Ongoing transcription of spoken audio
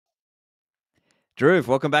Dhruv,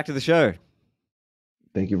 welcome back to the show.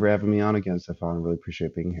 Thank you for having me on again, Stefan. I really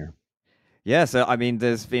appreciate being here. Yeah, so I mean,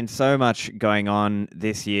 there's been so much going on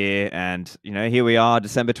this year, and here we are,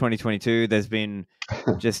 December 2022. There's been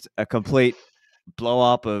just a complete blow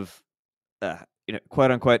up of,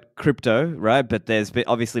 quote unquote crypto, right? But there's been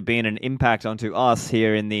obviously been an impact onto us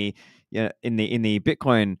here in the, in the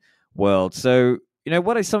Bitcoin world. So,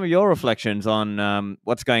 what are some of your reflections on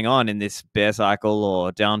what's going on in this bear cycle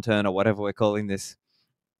or downturn or whatever we're calling this?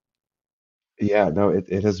 Yeah, no,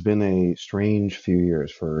 it has been a strange few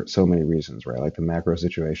years for so many reasons, right? Like the macro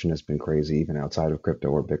situation has been crazy, even outside of crypto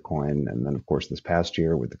or Bitcoin. And then, of course, this past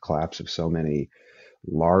year with the collapse of so many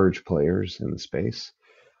large players in the space,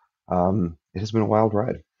 it has been a wild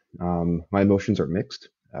ride. My emotions are mixed.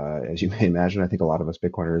 As you may imagine, I think a lot of us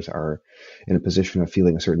Bitcoiners are in a position of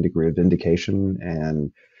feeling a certain degree of vindication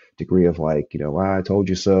and degree of like, I told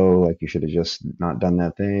you so, like you should have just not done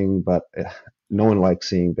that thing. But no one likes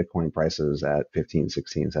seeing Bitcoin prices at 15,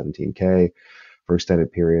 16, 17K for extended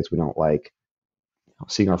periods. We don't like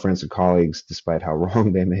seeing our friends and colleagues, despite how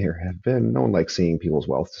wrong they may or have been. No one likes seeing people's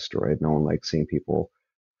wealth destroyed. No one likes seeing people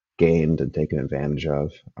gained and taken advantage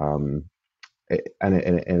of. And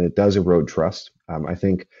it does erode trust. I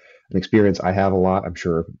think an experience I have a lot. I'm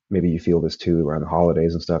sure maybe you feel this too around the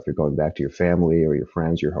holidays and stuff. You're going back to your family or your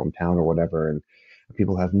friends, your hometown or whatever, and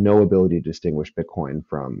people have no ability to distinguish Bitcoin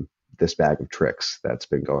from this bag of tricks that's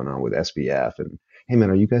been going on with SBF. And hey, man,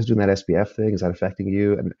 are you guys doing that SBF thing? Is that affecting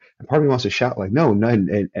you? And part of me wants to shout like, no,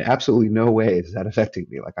 no, absolutely no way is that affecting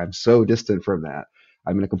me. Like I'm so distant from that.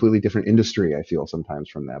 I'm in a completely different industry. I feel sometimes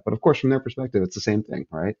from that, but of course, from their perspective, it's the same thing,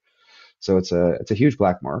 right? So it's a huge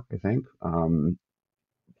black mark, I think.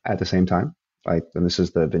 At the same time, like, and this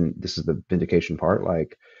is the vindication part.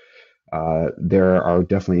 Like, there are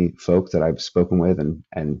definitely folks that I've spoken with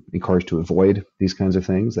and encouraged to avoid these kinds of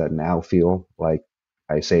things that now feel like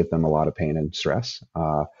I saved them a lot of pain and stress.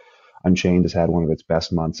 Unchained has had one of its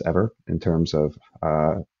best months ever in terms of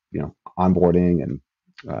onboarding and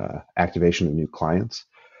activation of new clients.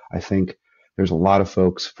 I think there's a lot of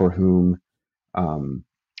folks for whom um,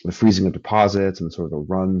 the freezing of deposits and sort of the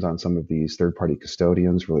runs on some of these third-party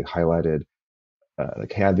custodians really highlighted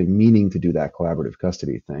like, hey, I've been meaning to do that collaborative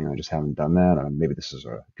custody thing. I just haven't done that. Maybe this is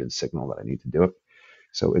a good signal that I need to do it.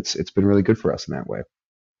 So it's been really good for us in that way.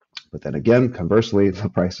 But then again, conversely, the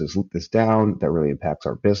price is down. That really impacts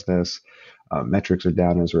our business. Metrics are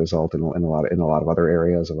down as a result in a lot of other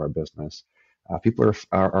areas of our business. People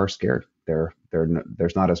are scared.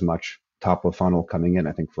 There's not as much top of funnel coming in,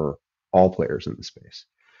 I think, for all players in the space.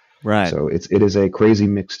 Right. So it is a crazy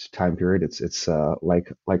mixed time period. It's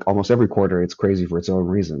like almost every quarter, it's crazy for its own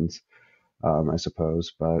reasons, I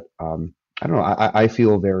suppose. But I don't know. I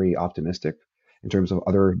feel very optimistic in terms of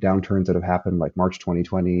other downturns that have happened, like March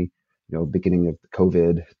 2020, beginning of the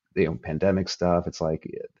COVID, pandemic stuff. It's like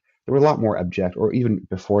there were a lot more abject, or even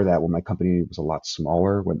before that, when my company was a lot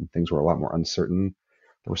smaller, when things were a lot more uncertain.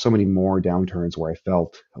 There were so many more downturns where I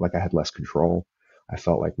felt like I had less control. I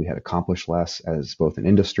felt like we had accomplished less as both an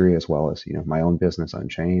industry as well as my own business,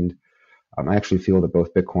 Unchained. I actually feel that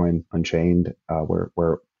both Bitcoin, Unchained,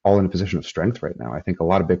 we're all in a position of strength right now. I think a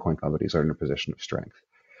lot of Bitcoin companies are in a position of strength,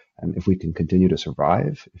 and if we can continue to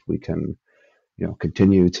survive, if we can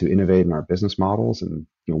continue to innovate in our business models and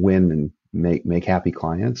win and make happy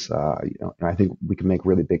clients, and I think we can make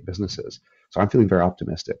really big businesses. So I'm feeling very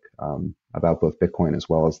optimistic about both Bitcoin as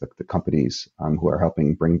well as the companies who are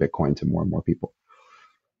helping bring Bitcoin to more and more people.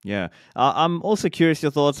 Yeah. I'm also curious your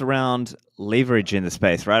thoughts around leverage in the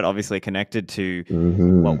space, right? Obviously connected to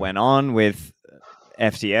what Hmm. went on with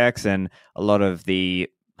FTX and a lot of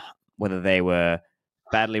whether they were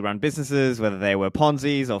badly run businesses, whether they were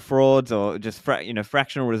Ponzi's or frauds or just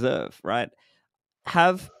fractional reserve, right?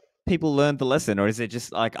 Have people learned the lesson, or is it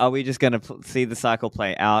just like, are we just going to see the cycle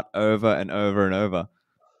play out over and over and over?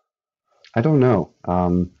 I don't know.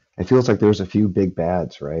 It feels like there's a few big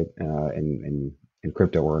bads, right? In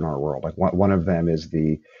crypto or in our world. Like one of them is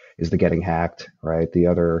the getting hacked, right? The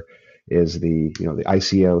other is the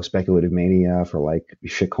ICO speculative mania for like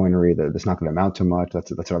shitcoinery that's not going to amount to much.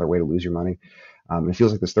 That's another way to lose your money. It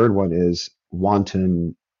feels like this third one is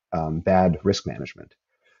wanton bad risk management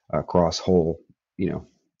across whole you know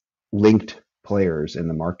linked players in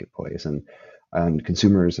the marketplace and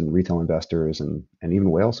consumers and retail investors and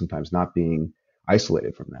even whales sometimes not being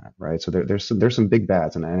isolated from that, right? So there's some big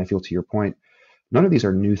bads, and I feel to your point, none of these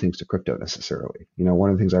are new things to crypto necessarily. One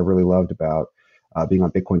of the things I really loved about being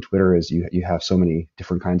on Bitcoin Twitter is you have so many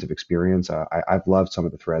different kinds of experience. I've loved some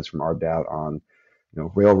of the threads from Arbed Out on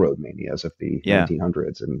railroad manias of the Yeah.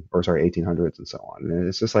 1900s or sorry 1800s and so on. And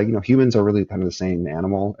it's just like humans are really kind of the same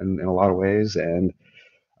animal in a lot of ways, and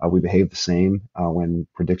we behave the same when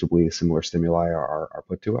predictably similar stimuli are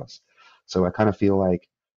put to us. So I kind of feel like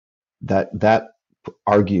that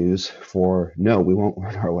argues for no, we won't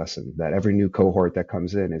learn our lesson. That every new cohort that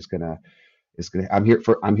comes in is gonna. I'm here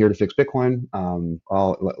to fix Bitcoin.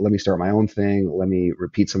 Let me start my own thing. Let me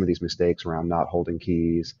repeat some of these mistakes around not holding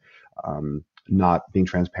keys, not being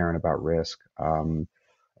transparent about risk, and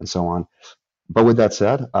so on. But with that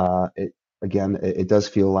said, it does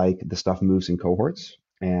feel like the stuff moves in cohorts,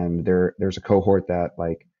 and there's a cohort that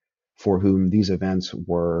like for whom these events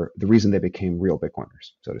were the reason they became real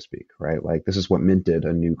Bitcoiners, so to speak, right? Like this is what minted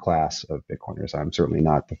a new class of Bitcoiners. I'm certainly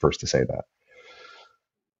not the first to say that.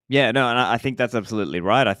 Yeah, no, and I think that's absolutely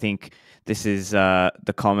right. I think this is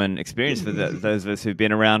the common experience for those of us who've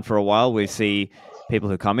been around for a while. We see people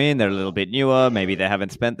who come in, they're a little bit newer, maybe they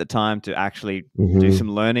haven't spent the time to actually do Hmm.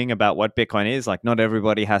 some learning about what Bitcoin is. Like, not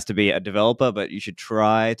everybody has to be a developer, but you should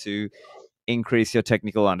try to increase your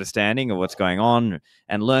technical understanding of what's going on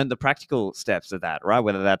and learn the practical steps of that, right?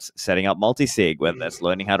 Whether that's setting up multisig, whether that's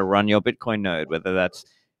learning how to run your Bitcoin node, whether that's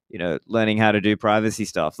learning how to do privacy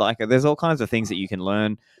stuff. Like, there's all kinds of things that you can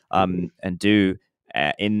learn and do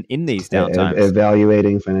in these downtimes.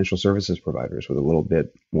 Evaluating financial services providers with a little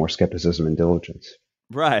bit more skepticism and diligence.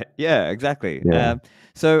 Right. Yeah, exactly. Yeah.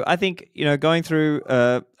 So I think, going through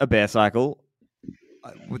a bear cycle,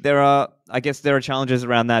 I guess there are challenges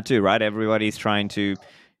around that too, right? Everybody's trying to,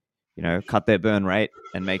 cut their burn rate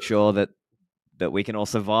and make sure that we can all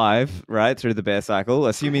survive right through the bear cycle,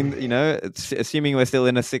 assuming assuming we're still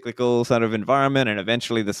in a cyclical sort of environment, and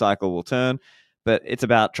eventually the cycle will turn. But it's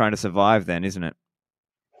about trying to survive, then, isn't it?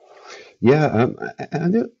 Yeah.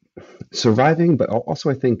 And surviving, but also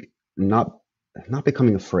I think not not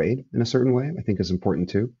becoming afraid in a certain way, I think is important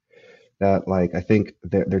too. That like I think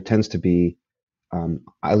there tends to be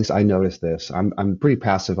at least I notice this. I'm pretty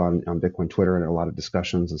passive on Bitcoin Twitter and a lot of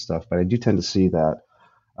discussions and stuff, but I do tend to see that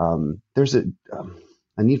there's a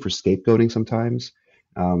need for scapegoating sometimes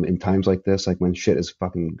in times like this, like when shit is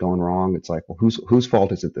fucking going wrong. It's like, well, whose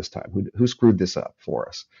fault is it this time? Who screwed this up for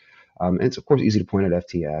us? And it's of course easy to point at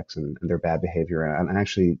FTX and their bad behavior, and I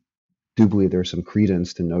actually do believe there's some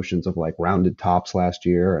credence to notions of like rounded tops last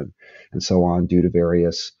year and so on due to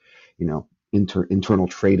various, internal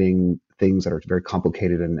trading things that are very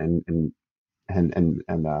complicated and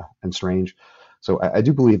strange. So I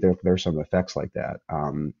do believe there are some effects like that,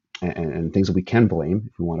 and things that we can blame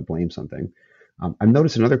if we want to blame something. I've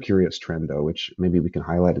noticed another curious trend though, which maybe we can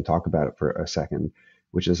highlight and talk about it for a second,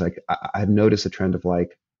 which is like I've noticed a trend of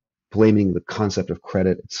like blaming the concept of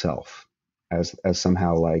credit itself as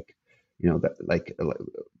somehow like that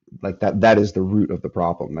like that is the root of the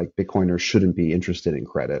problem. Like Bitcoiners shouldn't be interested in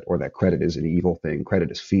credit, or that credit is an evil thing.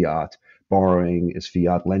 Credit is fiat, borrowing is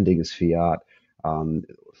fiat, lending is fiat. Um,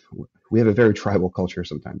 we have a very tribal culture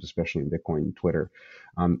sometimes, especially in Bitcoin Twitter.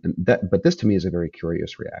 But this to me is a very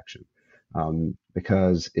curious reaction,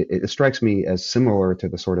 because it strikes me as similar to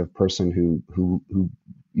the sort of person who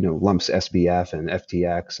lumps SBF and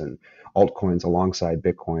FTX and altcoins alongside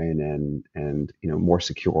Bitcoin and more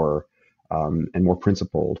secure and more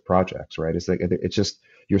principled projects, right? It's like it's just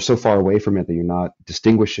you're so far away from it that you're not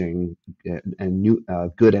distinguishing and new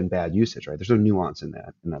good and bad usage, right? There's no nuance in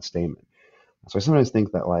that statement. So I sometimes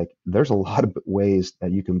think that like there's a lot of ways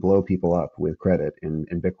that you can blow people up with credit in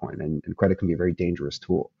Bitcoin, and credit can be a very dangerous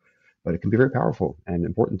tool, but it can be a very powerful and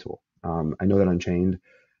important tool. I know that Unchained,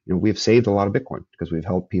 we've saved a lot of Bitcoin because we've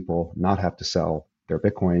helped people not have to sell their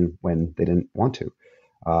Bitcoin when they didn't want to.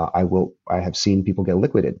 I have seen people get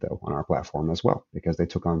liquidated though on our platform as well because they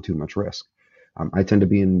took on too much risk. I tend to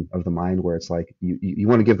be of the mind where it's like you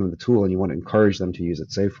want to give them the tool and you want to encourage them to use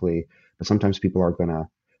it safely, but sometimes people are gonna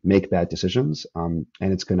make bad decisions, and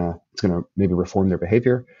it's gonna maybe reform their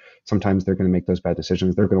behavior. Sometimes they're gonna make those bad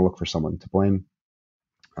decisions. They're gonna look for someone to blame.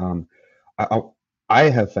 Um, I, I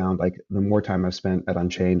have found like the more time I've spent at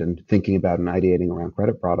Unchained and thinking about and ideating around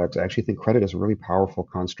credit products, I actually think credit is a really powerful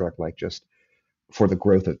construct, like just for the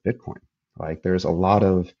growth of Bitcoin. Like there's a lot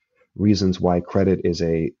of reasons why credit is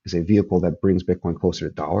a vehicle that brings Bitcoin closer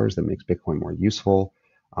to dollars, that makes Bitcoin more useful.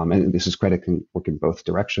 And this is credit can work in both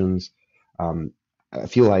directions. Um, I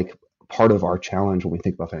feel like part of our challenge when we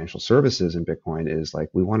think about financial services in Bitcoin is like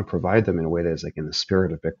we want to provide them in a way that is like in the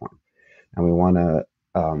spirit of Bitcoin, and we want to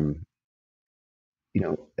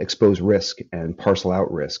expose risk and parcel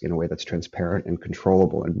out risk in a way that's transparent and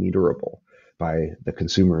controllable and meterable by the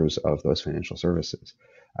consumers of those financial services.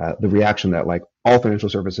 The reaction that like all financial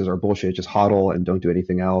services are bullshit, just hodl and don't do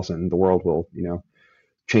anything else, and the world will,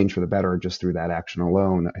 change for the better just through that action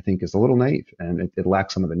alone, I think is a little naive, and it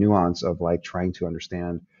lacks some of the nuance of like trying to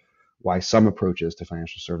understand why some approaches to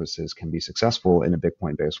financial services can be successful in a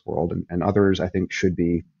Bitcoin-based world, and others I think should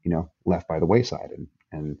be, left by the wayside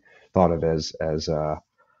and thought of as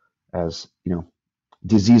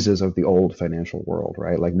diseases of the old financial world,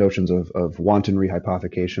 right? Like notions of wanton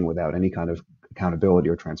rehypothecation without any kind of accountability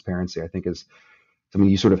or transparency, I think is something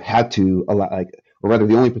you sort of had to allow, like, or rather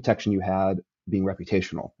the only protection you had being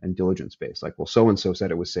reputational and diligence based. Like, well, so and so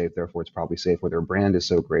said it was safe, therefore it's probably safe, or their brand is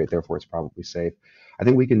so great, therefore it's probably safe. I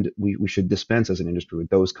think we should dispense as an industry with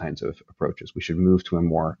those kinds of approaches. We should move to a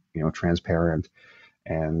more transparent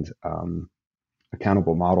and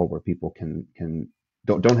accountable model where people can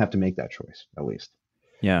don't have to make that choice, at least.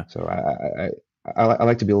 Yeah. So I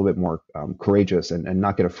like to be a little bit more courageous and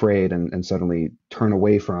not get afraid and suddenly turn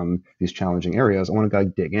away from these challenging areas. I want to go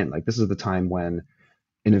dig in. Like, this is the time when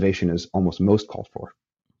innovation is almost most called for.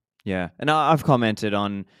 Yeah. And I've commented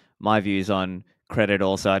on my views on credit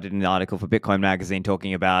also. I did an article for Bitcoin Magazine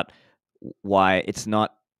talking about why it's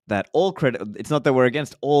not that all credit, it's not that we're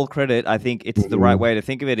against all credit. I think it's the right way to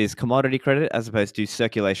think of it is commodity credit as opposed to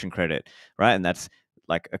circulation credit, right? And that's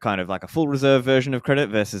like a kind of like a full reserve version of credit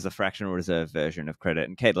versus a fractional reserve version of credit.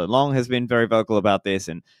 And Caitlin Long has been very vocal about this,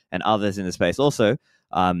 and others in the space also.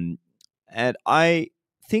 And I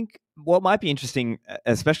think what might be interesting,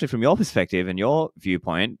 especially from your perspective and your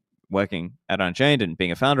viewpoint, working at Unchained and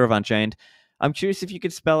being a founder of Unchained, I'm curious if you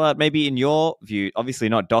could spell out, maybe in your view, obviously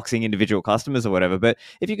not doxing individual customers or whatever, but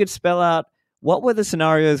if you could spell out what were the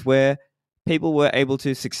scenarios where people were able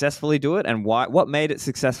to successfully do it, and why, what made it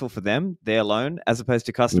successful for them, their loan, as opposed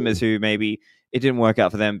to customers who maybe it didn't work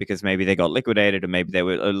out for them because maybe they got liquidated or maybe they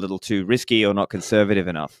were a little too risky or not conservative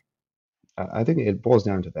enough. I think it boils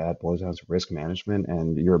down to that, boils down to risk management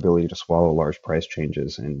and your ability to swallow large price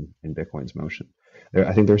changes in Bitcoin's motion.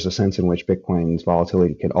 I think there's a sense in which Bitcoin's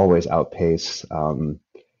volatility can always outpace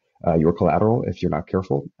your collateral if you're not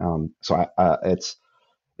careful.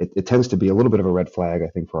 It tends to be a little bit of a red flag, I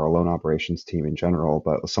think, for our loan operations team in general.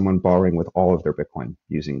 But someone borrowing with all of their Bitcoin,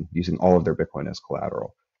 using all of their Bitcoin as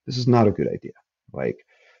collateral, this is not a good idea. Like,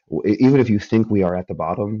 even if you think we are at the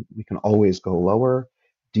bottom, we can always go lower.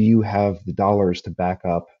 Do you have the dollars to back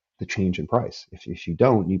up the change in price? If you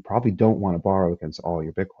don't, you probably don't want to borrow against all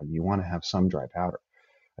your Bitcoin. You want to have some dry powder.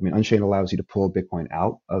 I mean, Unchained allows you to pull Bitcoin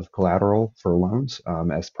out of collateral for loans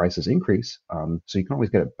as prices increase, so you can always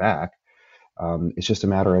get it back. It's just a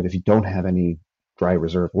matter of, if you don't have any dry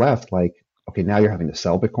reserve left, like, okay, now you're having to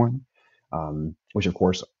sell Bitcoin, which of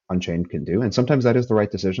course Unchained can do. And sometimes that is the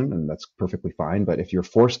right decision, and that's perfectly fine. But if you're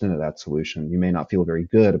forced into that solution, you may not feel very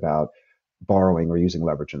good about borrowing or using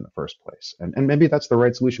leverage in the first place. And maybe that's the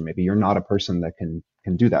right solution. Maybe you're not a person that can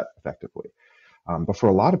do that effectively. But for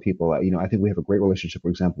a lot of people, I think we have a great relationship, for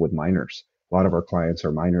example, with miners. A lot of our clients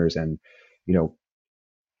are miners, and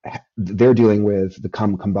they're dealing with the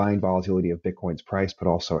combined volatility of Bitcoin's price, but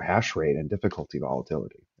also hash rate and difficulty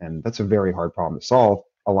volatility. And that's a very hard problem to solve.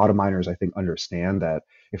 A lot of miners, I think, understand that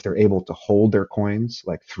if they're able to hold their coins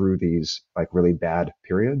like through these like really bad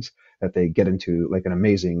periods, that they get into like an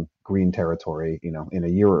amazing green territory, in a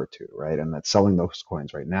year or two, right? And that selling those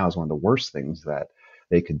coins right now is one of the worst things that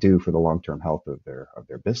they could do for the long-term health of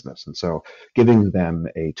their business. And so giving them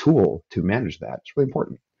a tool to manage that is really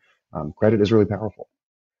important. Credit is really powerful.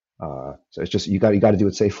 So it's just, you got to do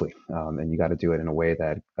it safely, and you got to do it in a way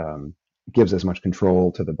that gives as much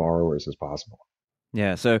control to the borrowers as possible.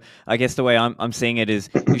 Yeah, so I guess the way I'm seeing it is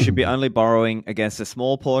you should be only borrowing against a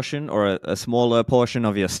small portion or a smaller portion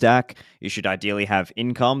of your stack. You should ideally have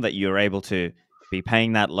income that you're able to be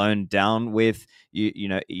paying that loan down with.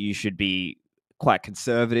 You should be quite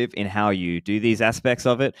conservative in how you do these aspects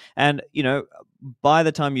of it. And, by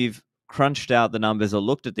the time you've crunched out the numbers or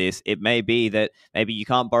looked at this, it may be that maybe you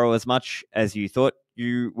can't borrow as much as you thought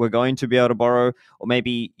you were going to be able to borrow, or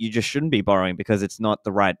maybe you just shouldn't be borrowing because it's not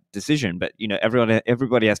the right decision. But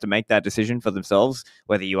everybody has to make that decision for themselves,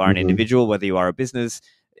 whether you are an individual, whether you are a business,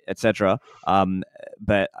 etc.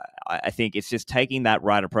 But I think it's just taking that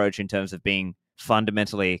right approach in terms of being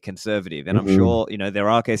fundamentally conservative. And I'm sure there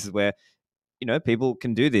are cases where people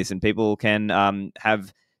can do this, and people can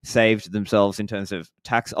have saved themselves in terms of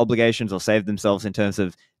tax obligations, or saved themselves in terms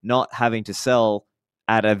of not having to sell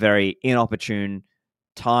at a very inopportune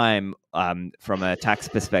time from a tax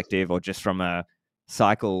perspective, or just from a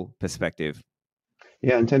cycle perspective.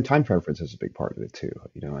 Yeah, and time preference is a big part of it too.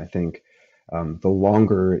 I think the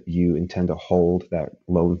longer you intend to hold that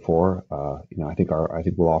loan for, I think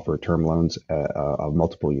we'll offer term loans of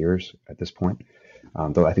multiple years at this point.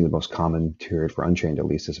 Though I think the most common period for Unchained, at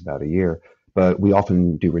least, is about a year. but we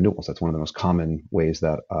often do renewals. That's one of the most common ways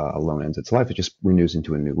that a loan ends its life. It just renews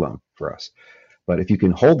into a new loan for us. But if you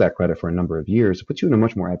can hold that credit for a number of years, it puts you in a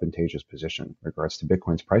much more advantageous position in regards to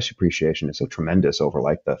Bitcoin's price appreciation is so tremendous over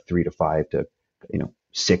like the 3 to 5 to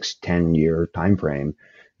 6, 10 year time frame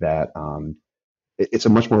that it's a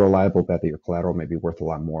much more reliable bet that your collateral may be worth a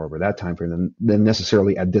lot more over that time frame than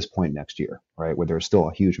necessarily at this point next year, right? Where there's still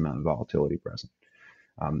a huge amount of volatility present.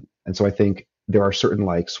 And so I think there are certain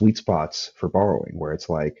like sweet spots for borrowing where it's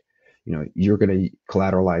like, you're going to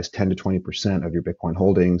collateralize 10 to 20% of your Bitcoin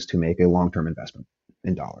holdings to make a long-term investment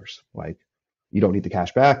in dollars. Like you don't need the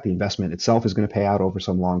cash back. The investment itself is going to pay out over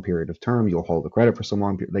some long period of term. You'll hold the credit for some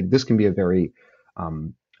long period. Like this can be a very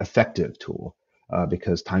effective tool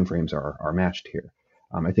because timeframes are matched here.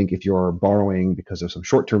 I think if you're borrowing because of some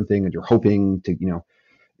short-term thing and you're hoping to,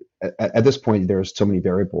 at this point, there's so many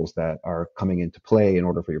variables that are coming into play in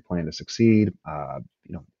order for your plan to succeed.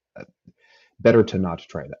 Better to not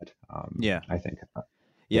try that. Yeah, I think.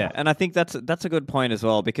 Yeah, and I think that's a good point as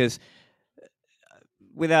well, because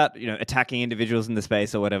without attacking individuals in the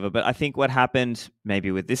space or whatever, but I think what happened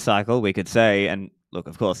maybe with this cycle, we could say, and look,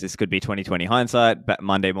 of course, this could be 2020 hindsight,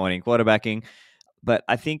 Monday morning quarterbacking, but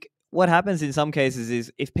I think what happens in some cases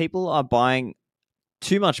is if people are buying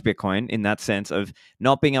too much Bitcoin in that sense of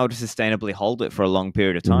not being able to sustainably hold it for a long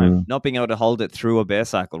period of time, not being able to hold it through a bear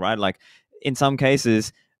cycle, right? Like in some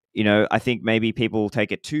cases, I think maybe people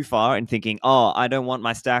take it too far in thinking, oh, I don't want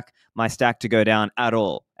my stack to go down at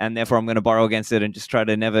all, and therefore I'm going to borrow against it and just try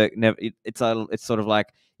to never. It's sort of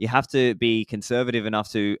like you have to be conservative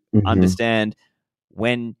enough to understand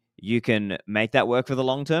when you can make that work for the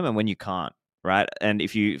long term and when you can't, right? And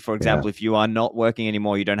if you, for example, if you are not working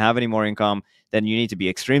anymore, you don't have any more income, then you need to be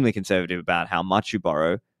extremely conservative about how much you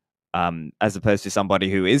borrow, as opposed to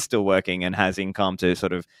somebody who is still working and has income to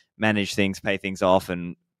sort of manage things, pay things off,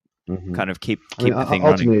 and kind of keep the thing running.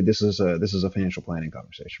 Ultimately, this is a financial planning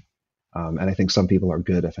conversation, and I think some people are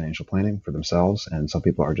good at financial planning for themselves, and some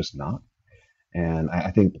people are just not. And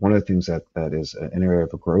I think one of the things that is an area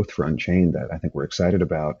of growth for Unchained that I think we're excited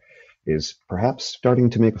about is perhaps starting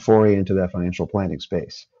to make a foray into that financial planning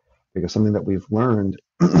space, because something that we've learned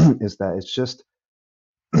is that it's just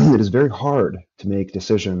it is very hard to make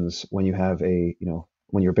decisions when you have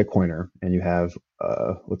when you're a Bitcoiner and you have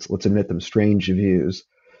let's admit them strange views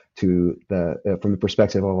to from the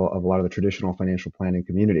perspective of a lot of the traditional financial planning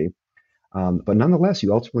community. But nonetheless,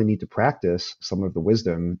 you ultimately need to practice some of the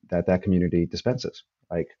wisdom that community dispenses.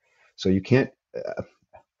 Like, so you can't,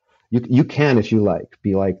 you can, if you like,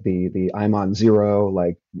 be like the I'm on zero,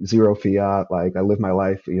 like zero fiat, like I live my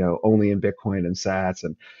life, only in Bitcoin and Sats,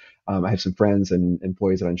 and I have some friends and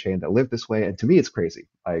employees at Unchained that live this way, and to me, it's crazy.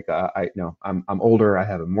 Like, I'm older, I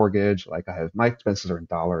have a mortgage, like my expenses are in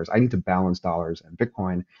dollars. I need to balance dollars and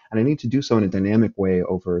Bitcoin, and I need to do so in a dynamic way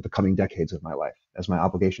over the coming decades of my life as my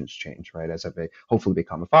obligations change, right? As I hopefully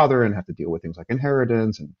become a father and have to deal with things like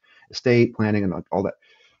inheritance and estate planning and all that.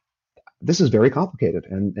 This is very complicated,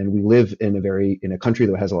 and we live in a country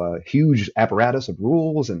that has a huge apparatus of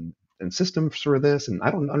rules and systems for this, and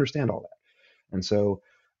I don't understand all that. And so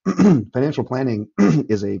financial planning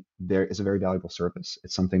is a very valuable service.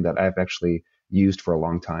 It's something that I've actually used for a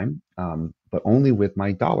long time, but only with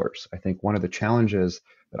my dollars. I think one of the challenges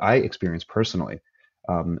that I experience personally,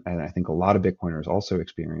 and I think a lot of Bitcoiners also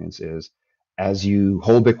experience, is as you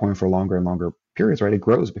hold Bitcoin for longer and longer periods, right, it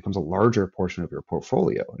grows, it becomes a larger portion of your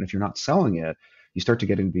portfolio. And if you're not selling it, you start to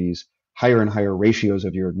get into these higher and higher ratios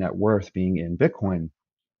of your net worth being in Bitcoin.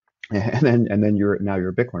 And then you're a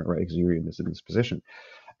Bitcoiner, right? Because you're in this position.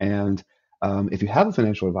 And if you have a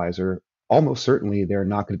financial advisor, almost certainly they're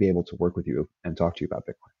not going to be able to work with you and talk to you about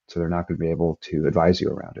Bitcoin. So they're not going to be able to advise you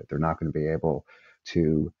around it. They're not going to be able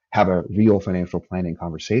to have a real financial planning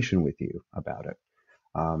conversation with you about it.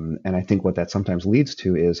 And I think what that sometimes leads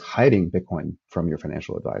to is hiding Bitcoin from your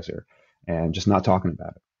financial advisor and just not talking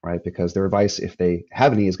about it, right? Because their advice, if they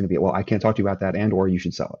have any, is going to be, well, I can't talk to you about that, and or you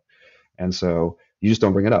should sell it. And so you just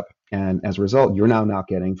don't bring it up. And as a result, you're now not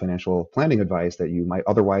getting financial planning advice that you might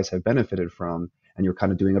otherwise have benefited from, and you're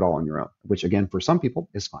kind of doing it all on your own, which again, for some people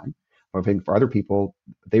is fine. But I think for other people,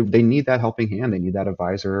 they need that helping hand. They need that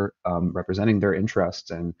advisor representing their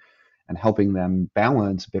interests and helping them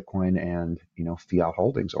balance Bitcoin and fiat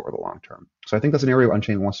holdings over the long term. So I think that's an area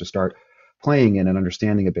Unchained wants to start playing in and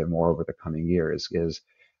understanding a bit more over the coming years. Is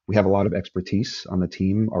we have a lot of expertise on the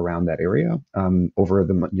team around that area. Over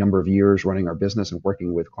the number of years running our business and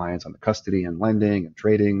working with clients on the custody and lending and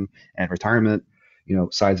trading and retirement,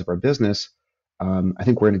 sides of our business, I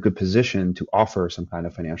think we're in a good position to offer some kind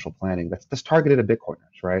of financial planning that's targeted at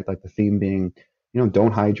Bitcoiners, right? Like the theme being,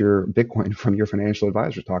 don't hide your Bitcoin from your financial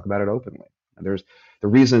advisor. Talk about it openly. And there's the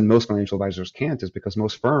reason most financial advisors can't is because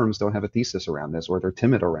most firms don't have a thesis around this, or they're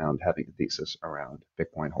timid around having a thesis around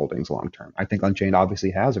Bitcoin holdings long term. I think Unchained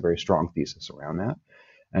obviously has a very strong thesis around that,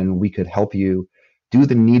 and we could help you do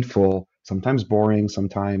the needful, sometimes boring,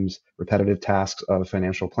 sometimes repetitive tasks of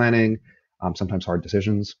financial planning, sometimes hard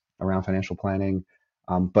decisions around financial planning,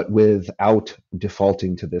 but without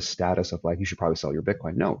defaulting to this status of like, you should probably sell your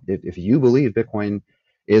Bitcoin. No, if you believe Bitcoin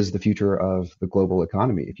is the future of the global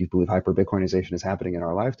economy, if you believe hyper Bitcoinization is happening in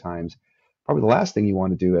our lifetimes, probably the last thing you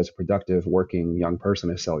want to do as a productive working young person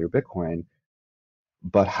is sell your Bitcoin.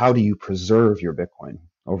 But how do you preserve your Bitcoin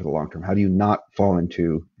over the long term? How do you not fall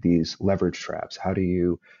into these leverage traps? How do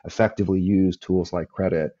you effectively use tools like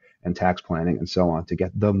credit and tax planning and so on to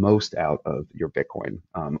get the most out of your Bitcoin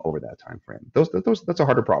over that time frame? That's a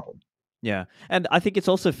harder problem. Yeah. And I think it's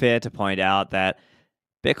also fair to point out that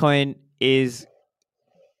Bitcoin is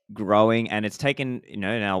growing, and it's taken,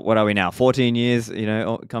 now what are we now, 14 years,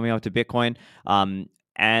 coming up to Bitcoin.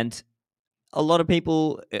 And a lot of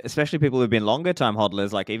people, especially people who've been longer time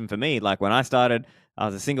hodlers, like even for me, like when I started, I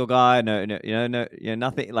was a single guy,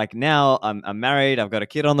 nothing. Like now, I'm married, I've got a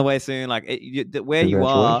kid on the way soon. Like where you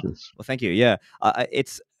are, Congratulations. well, thank you. Yeah,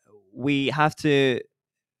 we have to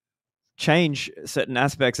change certain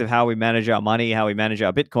aspects of how we manage our money, how we manage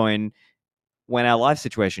our Bitcoin when our life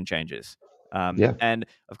situation changes. Yeah. And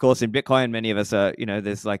of course, in Bitcoin, many of us are,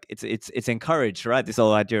 there's like it's encouraged, right? This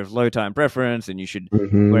whole idea of low time preference, and you should where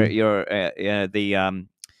Mm-hmm. you're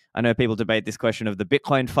I know people debate this question of the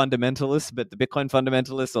Bitcoin fundamentalists, but the Bitcoin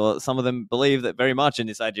fundamentalists, or some of them, believe that very much in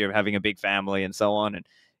this idea of having a big family and so on. And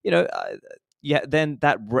yeah, then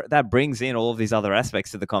that brings in all of these other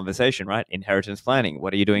aspects to the conversation, right? Inheritance planning.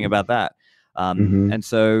 What are you doing about that? Mm-hmm. And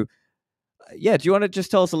so yeah, do you want to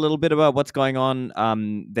just tell us a little bit about what's going on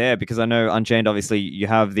there? Because I know Unchained, obviously, you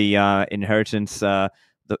have the inheritance, the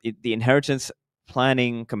inheritance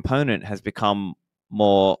planning component has become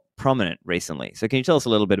more prominent recently. So can you tell us a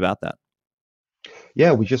little bit about that?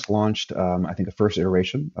 Yeah, we just launched, I think, the first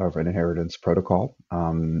iteration of an inheritance protocol,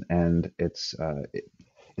 and it's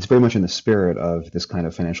very much in the spirit of this kind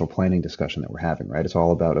of financial planning discussion that we're having, right? It's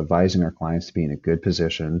all about advising our clients to be in a good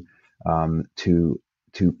position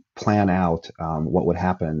to plan out what would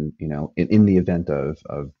happen, in the event of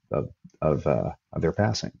their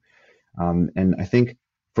passing. And I think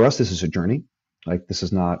for us, this is a journey. Like this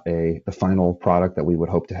is not the final product that we would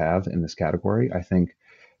hope to have in this category. I think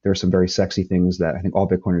there are some very sexy things that I think all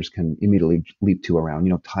Bitcoiners can immediately leap to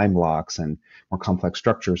around, time blocks and more complex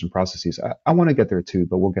structures and processes. I want to get there too,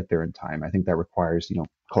 but we'll get there in time. I think that requires,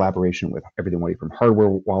 collaboration with everything from hardware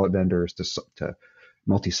wallet vendors to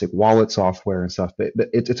multi-sig wallet software and stuff. But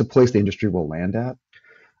it's a place the industry will land at.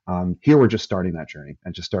 Here we're just starting that journey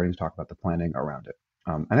and just starting to talk about the planning around it.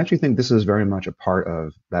 I actually think this is very much a part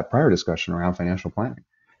of that prior discussion around financial planning.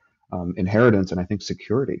 Inheritance and I think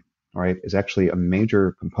security, right, is actually a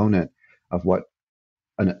major component of what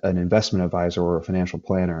an investment advisor or a financial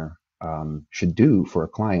planner should do for a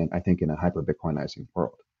client, I think, in a hyper Bitcoinizing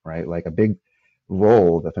world, right? Like a big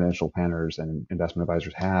role that financial planners and investment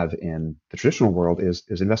advisors have in the traditional world is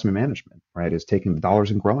investment management, right? Is taking the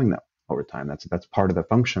dollars and growing them over time. That's part of the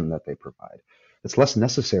function that they provide. It's less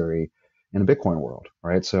necessary in a Bitcoin world,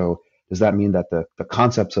 right? So does that mean that the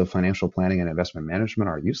concepts of financial planning and investment management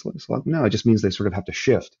are useless? Well, no, it just means they sort of have to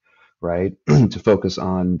shift, right, to focus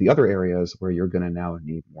on the other areas where you're going to now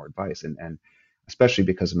need more advice. And especially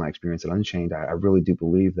because of my experience at Unchained, I really do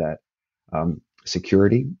believe that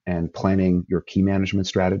security and planning your key management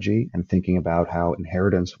strategy and thinking about how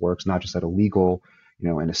inheritance works, not just at a legal,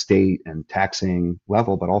 and estate and taxing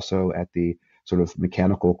level, but also at the sort of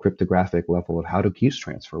mechanical cryptographic level of how do keys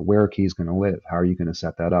transfer, where are keys going to live, how are you going to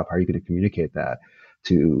set that up, how are you going to communicate that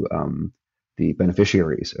to the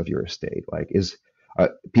beneficiaries of your estate? Like,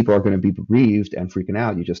 people are going to be bereaved and freaking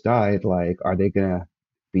out, you just died, like, are they going to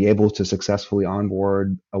be able to successfully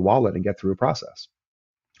onboard a wallet and get through a process?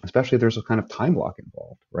 Especially if there's a kind of time lock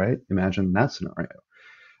involved, right? Imagine that scenario.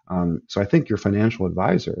 So I think your financial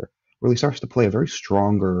advisor really starts to play a very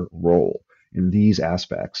stronger role in these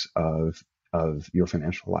aspects of your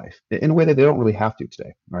financial life in a way that they don't really have to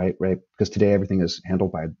today, right? Right? Because today everything is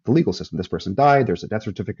handled by the legal system. This person died. There's a death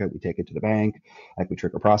certificate. We take it to the bank. Like we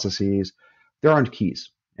trigger processes. There aren't keys,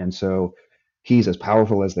 and so keys, as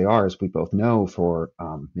powerful as they are, as we both know, for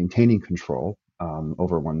maintaining control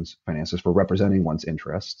over one's finances, for representing one's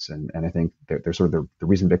interests, and I think they're sort of the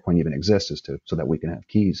reason Bitcoin even exists is so that we can have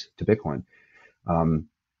keys to Bitcoin.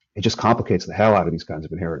 It just complicates the hell out of these kinds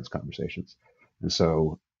of inheritance conversations, and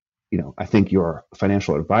so I think your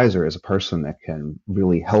financial advisor is a person that can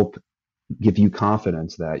really help give you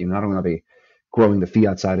confidence that not only are they growing the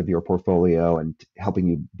fiat side of your portfolio and helping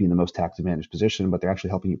you be in the most tax advantaged position, but they're actually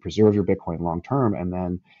helping you preserve your Bitcoin long term. And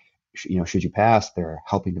then, should you pass, they're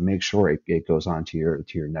helping to make sure it goes on to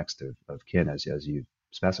your next of kin as you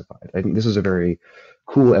specified. I think this is a very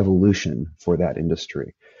cool evolution for that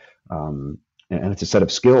industry. And it's a set of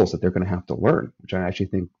skills that they're going to have to learn, which I actually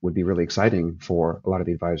think would be really exciting for a lot of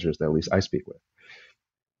the advisors that at least I speak with.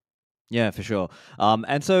 Yeah, for sure.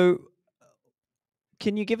 And so,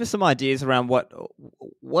 can you give us some ideas around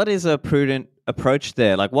what is a prudent approach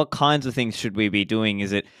there? Like, what kinds of things should we be doing?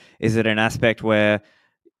 Is it an aspect where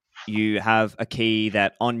you have a key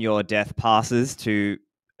that on your death passes to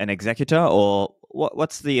an executor, or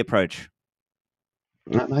what's the approach?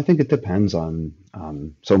 I think it depends on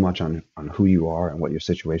so much on who you are and what your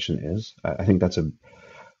situation is. I think that's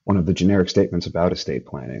one of the generic statements about estate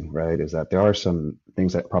planning, right? Is that there are some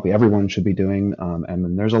things that probably everyone should be doing, and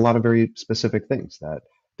then there's a lot of very specific things that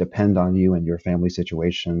depend on you and your family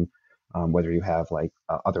situation, whether you have like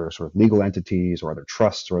other sort of legal entities or other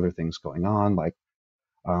trusts or other things going on. Like,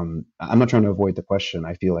 I'm not trying to avoid the question.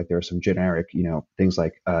 I feel like there are some generic, things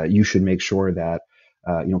like you should make sure that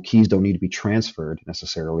keys don't need to be transferred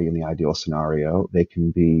necessarily in the ideal scenario. They can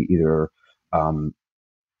be either um,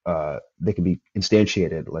 they can be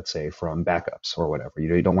instantiated, let's say, from backups or whatever.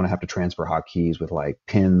 You don't want to have to transfer hotkeys with like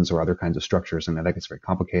pins or other kinds of structures, and that gets very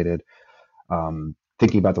complicated.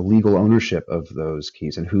 Thinking about the legal ownership of those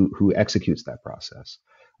keys and who executes that process.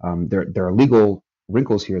 There are legal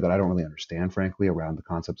wrinkles here that I don't really understand, frankly, around the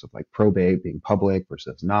concepts of like probate being public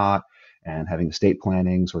versus not, and having estate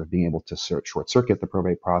planning sort of being able to short circuit the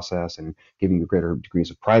probate process and giving you greater degrees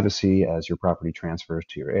of privacy as your property transfers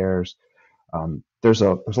to your heirs. There's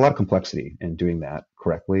a lot of complexity in doing that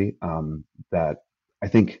correctly. That I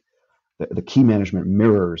think the key management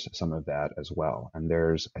mirrors some of that as well. And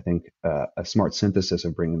there's, I think, a smart synthesis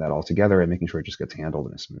of bringing that all together and making sure it just gets handled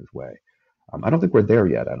in a smooth way. I don't think we're there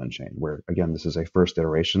yet at Unchained. Where again, this is a first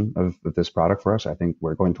iteration of this product for us. I think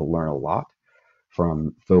we're going to learn a lot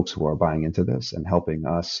from folks who are buying into this and helping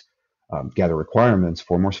us gather requirements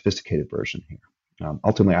for a more sophisticated version here.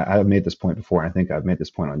 Ultimately, I've made this point before, and I think I've made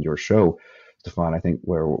this point on your show, Stephan. I think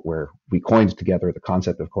where we coined together the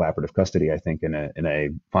concept of collaborative custody, I think in a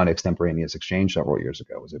fun extemporaneous exchange several years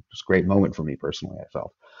ago, it was a great moment for me personally. I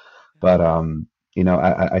felt, but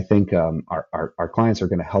I think our clients are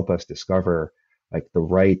going to help us discover like the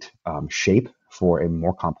right shape for a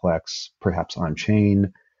more complex, perhaps on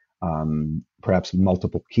chain, perhaps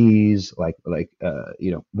multiple keys,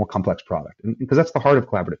 more complex product, because that's the heart of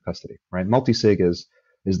collaborative custody, right? Multisig is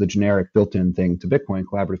the generic built-in thing to Bitcoin.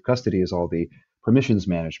 Collaborative custody is all the permissions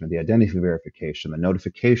management, the identity verification, the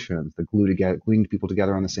notifications, the gluing people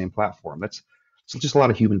together on the same platform. That's just a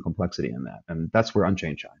lot of human complexity in that, and that's where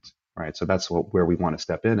Unchained shines, right? So that's where we want to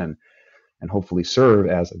step in and hopefully serve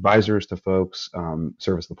as advisors to folks,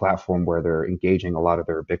 serve as the platform where they're engaging a lot of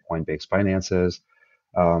their Bitcoin-based finances,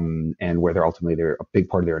 and where they're a big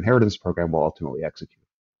part of their inheritance program will ultimately execute.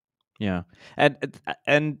 Yeah,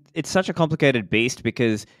 and it's such a complicated beast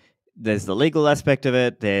because there's the legal aspect of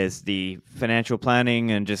it, there's the financial planning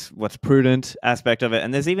and just what's prudent aspect of it,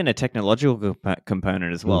 and there's even a technological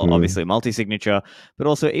component as well. Mm-hmm. Obviously, multi-signature, but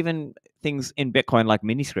also even things in Bitcoin like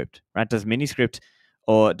Miniscript, right? Does Miniscript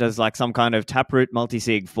or does like some kind of Taproot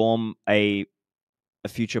multisig form a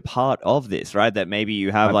future part of this, right? That maybe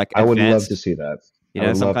you have like I would love to advanced, see that. I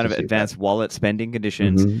would some love kind to of see that. advanced wallet spending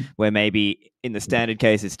conditions Mm-hmm. where maybe in the standard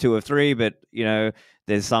case it's 2 of 3, but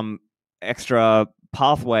there's some extra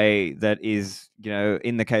pathway that is,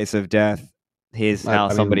 in the case of death, here's how I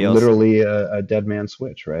mean, somebody else. literally a dead man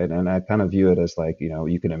switch, right? And I kind of view it as like,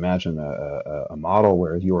 you can imagine a model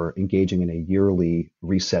where you're engaging in a yearly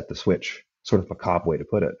reset the switch, sort of macabre way to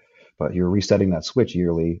put it, but you're resetting that switch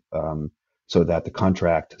yearly, so that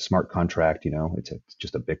the smart contract, it's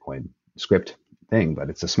just a Bitcoin script thing, but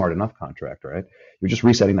it's a smart enough contract, right? You're just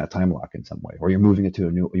resetting that time lock in some way, or you're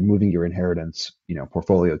moving your inheritance,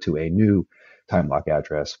 portfolio to a new time lock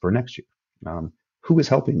address for next year. Who is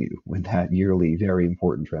helping you with that yearly, very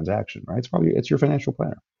important transaction, right? It's your financial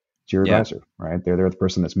planner. It's your Yeah. advisor, right? They're the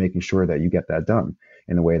person that's making sure that you get that done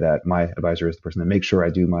in the way that my advisor is the person that makes sure I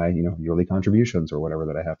do my, yearly contributions or whatever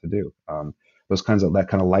that I have to do. That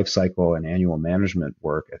kind of life cycle and annual management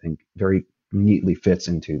work, I think very neatly fits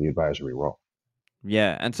into the advisory role.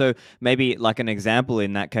 Yeah. And so maybe like an example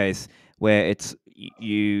in that case where it's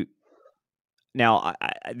you. Now,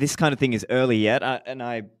 this kind of thing is early yet, and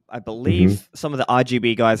I Mm-hmm. believe some of the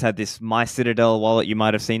RGB guys had this My Citadel wallet. You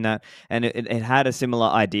might have seen that, and it had a similar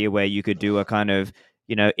idea where you could do a kind of,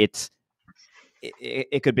 it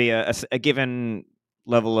could be a given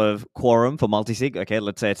level of quorum for multisig. Okay,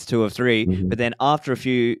 let's say it's 2 of 3, but then after a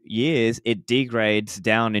few years, it degrades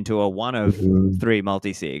down into a 1 of 3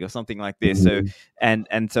 multisig or something like this. So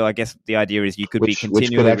so I guess the idea is you could be which could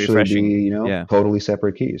continually actually be, refreshing. you know, totally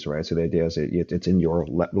separate keys, right? So the idea is it's in your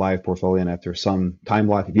live portfolio, and after some time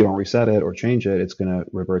block, if you don't reset it or change it, it's going to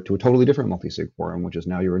revert to a totally different multisig quorum, which is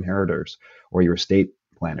now your inheritors or your estate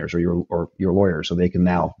planners or your lawyers, so they can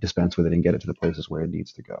now dispense with it and get it to the places where it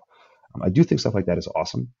needs to go. I do think stuff like that is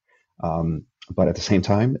awesome, but at the same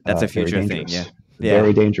time, that's a very future dangerous. thing.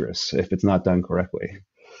 Very dangerous if it's not done correctly.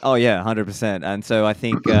 Oh yeah, 100%. And so I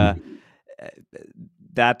think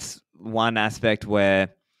that's one aspect where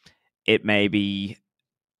it may be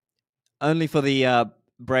only for the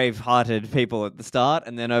brave-hearted people at the start,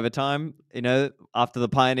 and then over time, you know, after the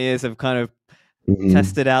pioneers have kind of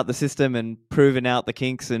tested out the system and proven out the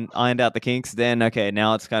kinks and ironed out the kinks, then okay,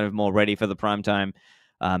 now it's kind of more ready for the primetime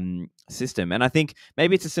system. And I think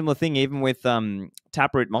maybe it's a similar thing even with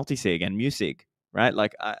Taproot multisig and Musig, right?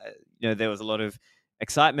 Like, you know, there was a lot of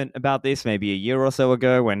excitement about this maybe a year or so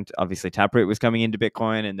ago when obviously Taproot was coming into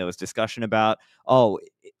Bitcoin, and there was discussion about, oh,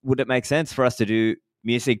 would it make sense for us to do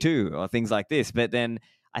Musig too, or things like this. But then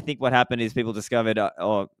I think what happened is people discovered,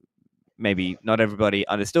 or maybe not everybody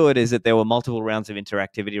understood, is that there were multiple rounds of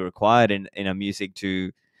interactivity required in a Musig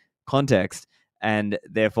 2 context, and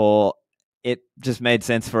therefore it just made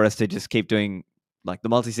sense for us to just keep doing like the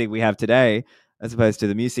multisig we have today, as opposed to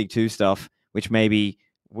the Musig 2 stuff, which maybe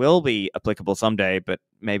will be applicable someday, but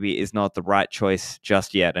maybe is not the right choice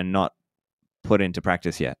just yet and not put into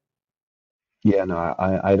practice yet. Yeah, no,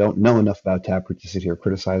 I don't know enough about Taproot to sit here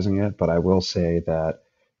criticizing it, but I will say that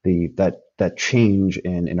that change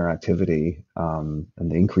in interactivity and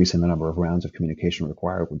the increase in the number of rounds of communication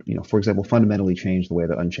required would, you know, for example, fundamentally change the way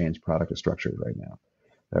the Unchained product is structured right now.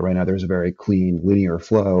 Right now, there's a very clean linear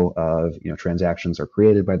flow of, you know, transactions are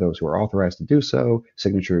created by those who are authorized to do so,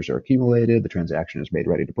 signatures are accumulated, the transaction is made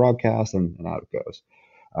ready to broadcast, and out it goes.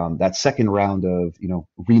 That second round of, you know,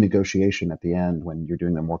 renegotiation at the end when you're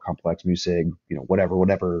doing the more complex Musig, you know,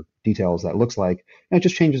 whatever details that looks like, and it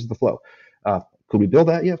just changes the flow. Could we build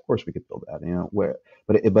that? Yeah, of course we could build that. You know,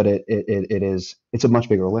 it's a much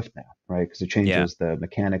bigger lift now, right? Because it changes the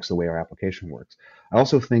mechanics, the way our application works. I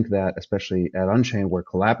also think that, especially at Unchained, where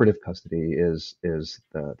collaborative custody is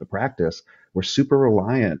the practice, we're super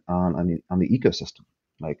reliant on the ecosystem.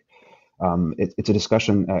 Like, it's a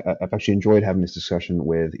discussion. I've actually enjoyed having this discussion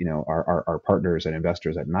with, you know, our partners and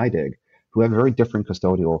investors at NIDIG, who have a very different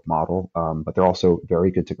custodial model, but they're also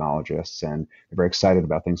very good technologists, and they're very excited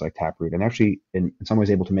about things like Taproot, and actually in some ways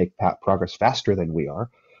able to make progress faster than we are,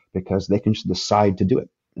 because they can just decide to do it,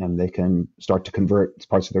 and they can start to convert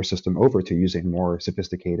parts of their system over to using more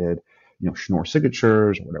sophisticated, you know, Schnorr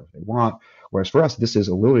signatures or whatever they want. Whereas for us, this is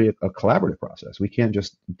literally a collaborative process. We can't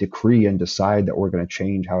just decree and decide that we're going to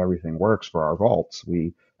change how everything works for our vaults.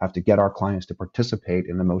 We have to get our clients to participate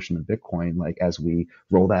in the motion of Bitcoin, like as we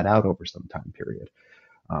roll that out over some time period.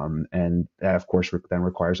 And that, of course, then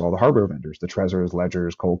requires all the hardware vendors, the Trezors,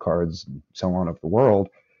 Ledgers, Cold Cards, and so on of the world,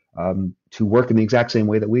 to work in the exact same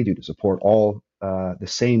way that we do, to support all the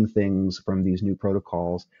same things from these new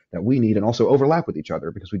protocols that we need, and also overlap with each other,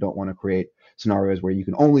 because we don't want to create scenarios where you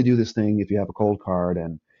can only do this thing if you have a cold card,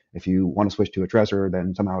 and if you want to switch to a Trezor,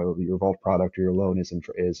 then somehow your vault product or your loan is in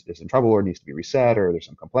trouble, or needs to be reset, or there's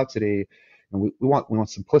some complexity. And we want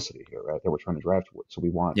simplicity here, right? That we're trying to drive towards. So we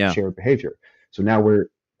want shared behavior. So now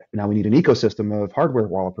we need an ecosystem of hardware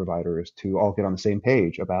wallet providers to all get on the same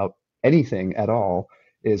page about anything at all.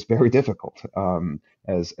 Is very difficult,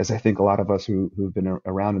 as I think a lot of us who've been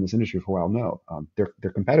around in this industry for a while know.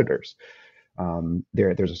 They're competitors.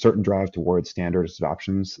 There's a certain drive towards standards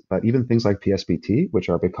adoptions, but even things like PSBT, which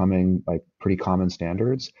are becoming like pretty common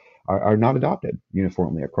standards, are not adopted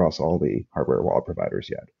uniformly across all the hardware wallet providers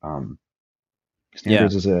yet.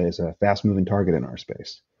 Standards is a fast moving target in our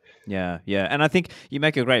space. Yeah. And I think you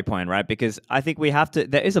make a great point, right? Because I think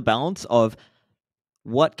there is a balance of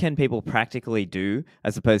what can people practically do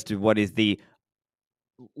as opposed to what is the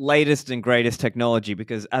latest and greatest technology.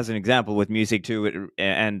 Because as an example, with Musig 2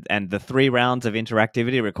 and the 3 rounds of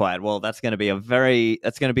interactivity required, well, that's going to be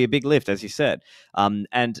a big lift, as you said.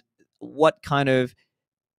 And what kind of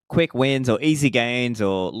quick wins or easy gains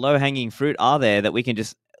or low hanging fruit are there that we can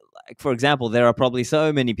just, like, for example, there are probably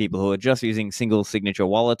so many people who are just using single signature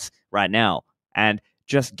wallets right now, and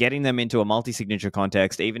just getting them into a multi-signature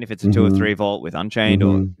context, even if it's a 2 or 3 vault with Unchained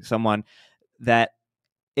or someone, that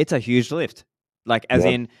it's a huge lift, like as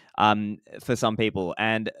in for some people,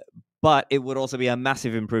 but it would also be a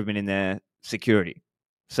massive improvement in their security.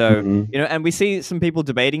 So, Hmm. and we see some people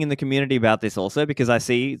debating in the community about this also, because I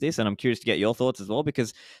see this and I'm curious to get your thoughts as well,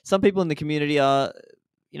 because some people in the community are,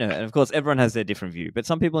 and of course everyone has their different view, but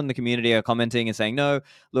some people in the community are commenting and saying, no,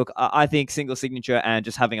 look, I think single signature and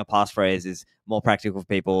just having a passphrase is more practical for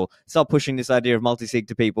people. Stop pushing this idea of multi-sig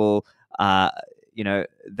to people,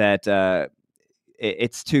 that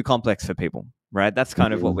it's too complex for people, right? That's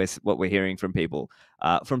kind of Hmm. what we're hearing from people,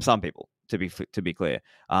 from some people, to be clear.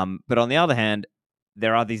 But on the other hand,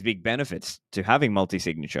 there are these big benefits to having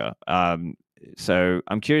multi-signature. So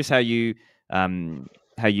I'm curious how you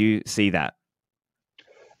see that.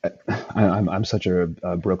 I'm such a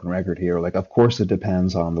broken record here. Like, of course, it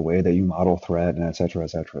depends on the way that you model threat and et cetera,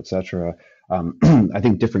 et cetera, et cetera. I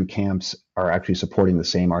think different camps are actually supporting the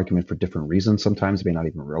same argument for different reasons. Sometimes they may not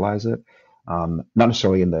even realize it. Not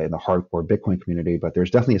necessarily in the hardcore Bitcoin community, but there's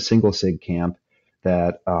definitely a single sig camp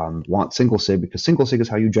that wants single sig because single sig is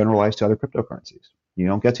how you generalize to other cryptocurrencies. You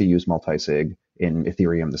don't get to use multi sig in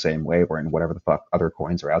Ethereum the same way or in whatever the fuck other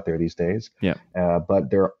coins are out there these days. Yeah.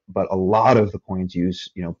 But a lot of the coins use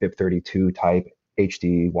BIP32 type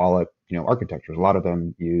HD wallet architectures. A lot of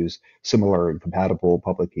them use similar and compatible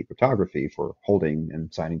public key cryptography for holding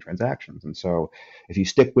and signing transactions. And so if you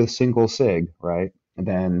stick with single sig, right, and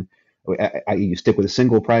then you stick with a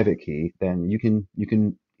single private key, then you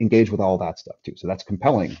can engage with all that stuff too. So that's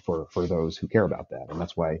compelling for those who care about that, and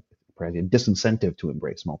that's why it's probably a disincentive to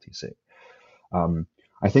embrace multi-sig. Um,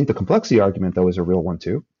 I think the complexity argument, though, is a real one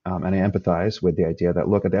too, and I empathize with the idea that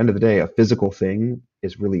look, at the end of the day, a physical thing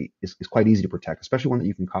is quite easy to protect, especially one that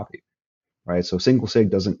you can copy, right? So single sig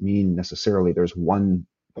doesn't mean necessarily there's one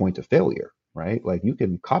point of failure, right? Like you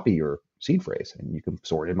can copy your seed phrase and you can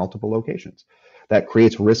store it in multiple locations. That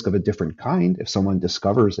creates risk of a different kind if someone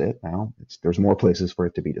discovers it. Now, there's more places for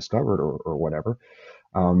it to be discovered or whatever,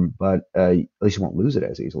 but at least you won't lose it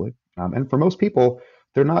as easily. And for most people,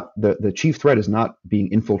 they're not the chief threat is not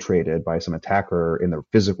being infiltrated by some attacker in the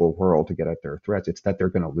physical world to get at their threats. It's that they're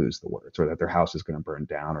going to lose the words, or that their house is going to burn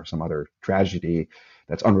down, or some other tragedy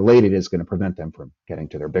that's unrelated is going to prevent them from getting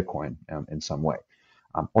to their Bitcoin in some way.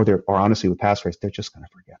 Or honestly, with passphrase, they're just going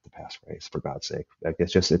to forget the passphrase, for God's sake. Like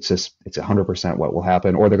it's 100% what will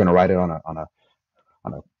happen, or they're going to write it on a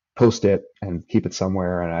post-it and keep it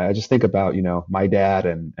somewhere. And I just think about my dad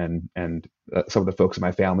and some of the folks in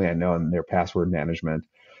my family I know and their password management.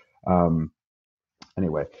 Um,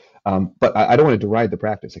 anyway, but I don't want to deride the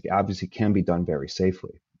practice. It obviously can be done very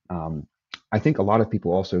safely. Um, I think a lot of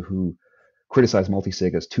people also who criticize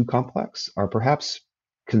multisig as too complex are perhaps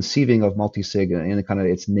conceiving of multisig in a kind of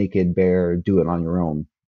its naked, bare, do it on your own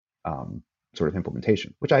um, sort of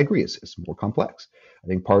implementation, which I agree is more complex. I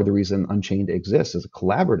think part of the reason Unchained exists as a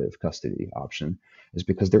collaborative custody option is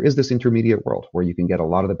because there is this intermediate world where you can get a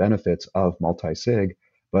lot of the benefits of multi-sig,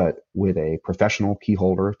 but with a professional key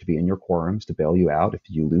holder to be in your quorums to bail you out if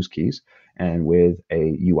you lose keys, and with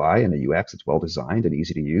a UI and a UX that's well designed and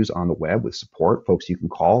easy to use on the web with support, folks you can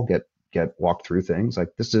call, get walked through things.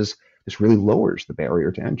 Like this really lowers the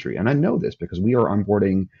barrier to entry. And I know this because we are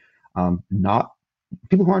onboarding not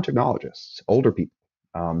people who aren't technologists, older people,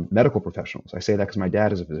 medical professionals. I say that because my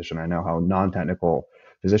dad is a physician. I know how non-technical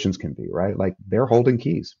physicians can be, right? Like they're holding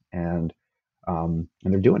keys and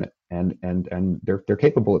they're doing it, and they're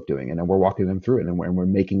capable of doing it, and we're walking them through it, and we're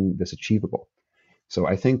making this achievable. So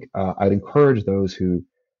I think I'd encourage those who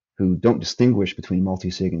don't distinguish between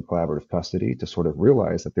multi-sig and collaborative custody to sort of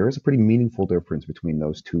realize that there is a pretty meaningful difference between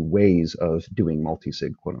those two ways of doing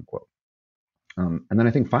multi-sig, quote unquote. And then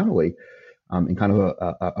I think finally, in kind of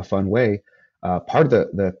a fun way. Part of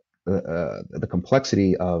the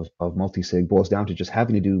complexity of multi-sig boils down to just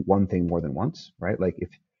having to do one thing more than once, right? Like if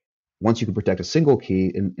once you can protect a single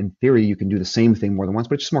key, in theory, you can do the same thing more than once,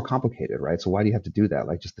 but it's just more complicated, right? So why do you have to do that?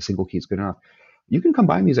 Like just the single key is good enough. You can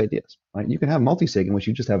combine these ideas, right? You can have multi-sig in which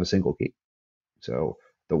you just have a single key. So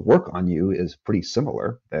the work on you is pretty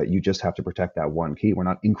similar, that you just have to protect that one key. We're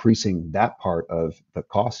not increasing that part of the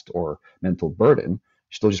cost or mental burden. You're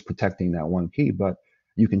still just protecting that one key, but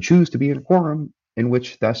you can choose to be in a quorum in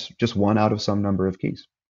which that's just one out of some number of keys,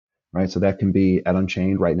 right? So that can be at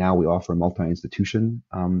Unchained. Right now, we offer a multi-institution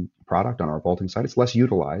product on our vaulting side. It's less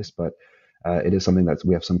utilized, but it is something that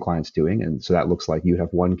we have some clients doing. And so that looks like you have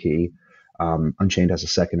one key. Unchained has a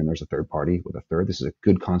second, and there's a third party with a third. This is a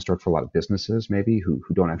good construct for a lot of businesses, maybe, who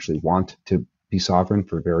don't actually want to be sovereign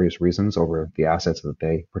for various reasons over the assets that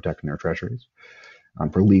they protect in their treasuries,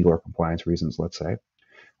 for legal or compliance reasons, let's say.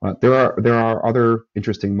 There are other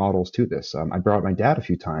interesting models to this. I brought my dad a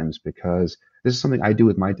few times because this is something I do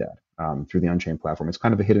with my dad through the Unchained platform. It's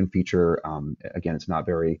kind of a hidden feature. Again, it's not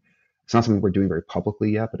very It's not something we're doing very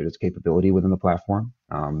publicly yet, but it is a capability within the platform.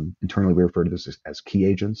 Internally, we refer to this as key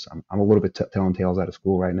agents. I'm a little bit telling tales out of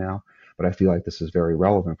school right now, but I feel like this is very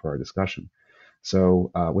relevant for our discussion.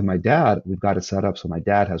 So with my dad, we've got it set up so my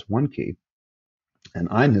dad has one key, and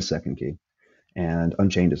I'm his second key, and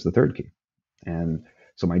Unchained is the third key. And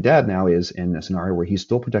so my dad now is in a scenario where he's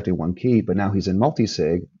still protecting one key, but now he's in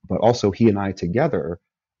multi-sig, but also he and I together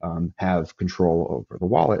have control over the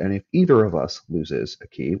wallet. And if either of us loses a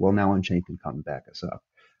key, well, now Unchained can come and back us up.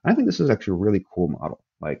 And I think this is actually a really cool model.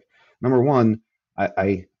 Like, number one,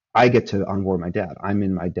 I get to onboard my dad. I'm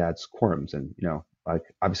in my dad's quorums, and like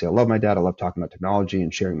obviously I love my dad. I love talking about technology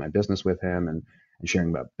and sharing my business with him, and sharing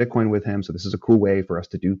about Bitcoin with him. So this is a cool way for us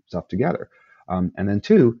to do stuff together. And then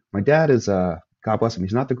two, my dad is God bless him,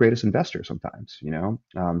 he's not the greatest investor sometimes.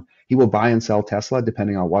 He will buy and sell Tesla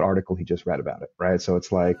depending on what article he just read about it, right? So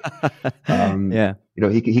it's like, Yeah.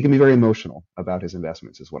 he can be very emotional about his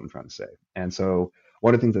investments, is what I'm trying to say. And so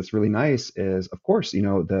one of the things that's really nice is, of course, the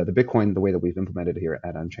Bitcoin, the way that we've implemented here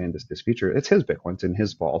at Unchained, this feature, it's his Bitcoin, it's in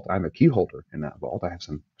his vault. I'm a key holder in that vault. I have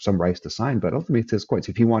some rights to sign, but ultimately it's his coins.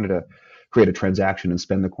 If he wanted to create a transaction and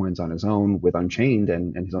spend the coins on his own with Unchained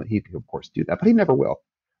and his own, he could of course do that, but he never will.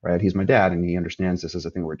 Right? He's my dad, and he understands this is a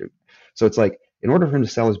thing we're doing. So it's like, in order for him to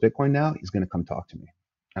sell his Bitcoin now, he's going to come talk to me.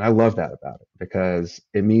 And I love that about it, because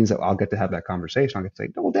it means that I'll get to have that conversation. I'll get to say,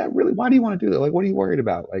 no, Dad, really, why do you want to do that? Like, what are you worried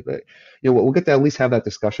about? Like, we'll get to at least have that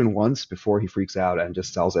discussion once before he freaks out and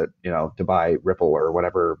just sells it, to buy Ripple or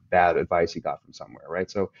whatever bad advice he got from somewhere, right?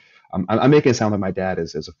 So I'm making it sound like my dad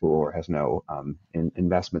is a fool or has no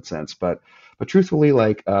investment sense. But truthfully,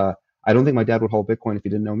 like, I don't think my dad would hold Bitcoin if he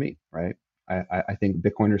didn't know me, right? I think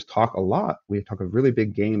Bitcoiners talk a lot. We talk a really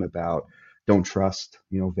big game about don't trust,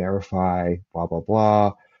 verify, blah, blah,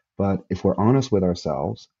 blah. But if we're honest with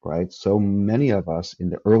ourselves, right, so many of us in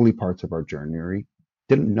the early parts of our journey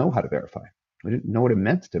didn't know how to verify. We didn't know what it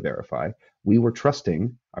meant to verify. We were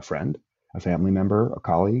trusting a friend, a family member, a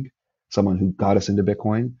colleague, someone who got us into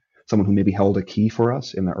Bitcoin, someone who maybe held a key for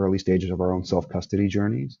us in the early stages of our own self-custody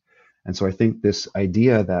journeys. And so I think this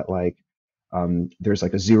idea that, like, there's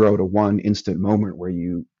like a 0 to 1 instant moment where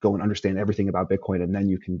you go and understand everything about Bitcoin, and then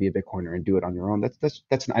you can be a Bitcoiner and do it on your own.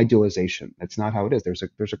 That's an idealization. That's not how it is. There's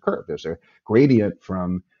a curve. There's a gradient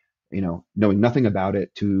from knowing nothing about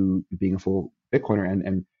it to being a full Bitcoiner,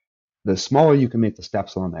 and the smaller you can make the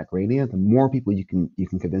steps on that gradient, the more people you can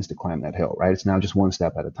convince to climb that hill. Right? It's now just one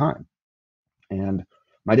step at a time. And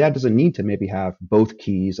my dad doesn't need to maybe have both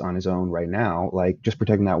keys on his own right now. Like, just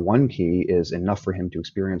protecting that one key is enough for him to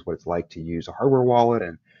experience what it's like to use a hardware wallet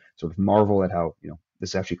and sort of marvel at how,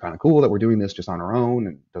 this is actually kind of cool that we're doing this just on our own,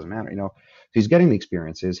 and it doesn't matter, So he's getting the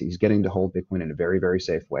experiences. He's getting to hold Bitcoin in a very, very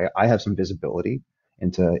safe way. I have some visibility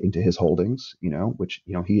into his holdings, which,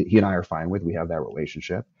 he and I are fine with. We have that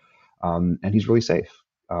relationship. And he's really safe.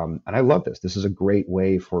 And I love this. This is a great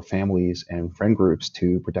way for families and friend groups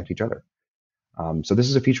to protect each other. So this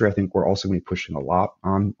is a feature I think we're also going to be pushing a lot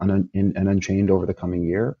on Unchained over the coming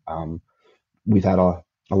year. We've had a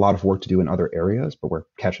lot of work to do in other areas, but we're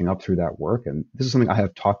catching up through that work. And this is something I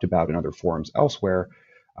have talked about in other forums elsewhere,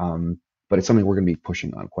 but it's something we're going to be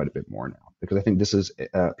pushing on quite a bit more now, because I think this is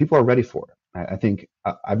people are ready for it. I think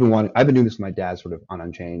I've been doing this with my dad sort of on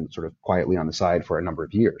Unchained, sort of quietly on the side for a number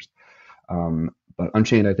of years. But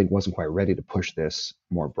Unchained, I think, wasn't quite ready to push this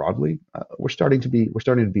more broadly. We're starting to be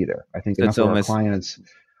there. I think So it's enough of our almost clients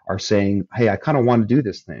are saying, "Hey, I kind of want to do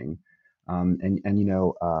this thing." When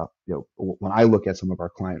I look at some of our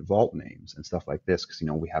client vault names and stuff like this, because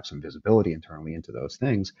we have some visibility internally into those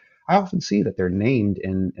things, I often see that they're named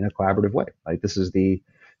in a collaborative way. Like, this is the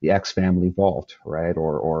X family vault, right?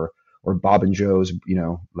 Or Bob and Joe's,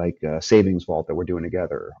 savings vault that we're doing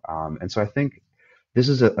together. And so I think this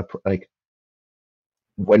is like,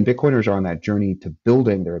 when Bitcoiners are on that journey to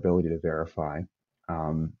building their ability to verify,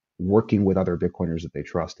 working with other Bitcoiners that they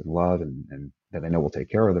trust and love and that they know will take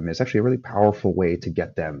care of them, is actually a really powerful way to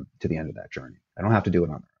get them to the end of that journey. I don't have to do it on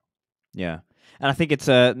their own. Yeah. And I think it's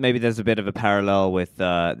maybe there's a bit of a parallel with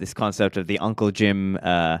this concept of the Uncle Jim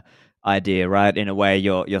idea, right? In a way,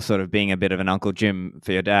 you're sort of being a bit of an Uncle Jim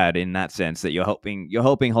for your dad, in that sense that you're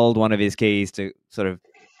helping hold one of his keys to sort of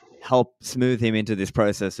help smooth him into this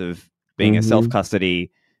process of being a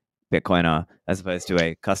self-custody Bitcoiner as opposed to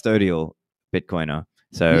a custodial Bitcoiner.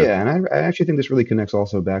 So Yeah, and I actually think this really connects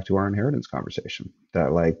also back to our inheritance conversation.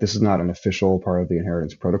 That, like, this is not an official part of the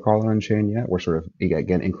inheritance protocol on Unchained yet. We're sort of,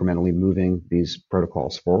 again, incrementally moving these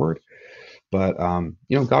protocols forward. But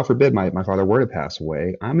God forbid my father were to pass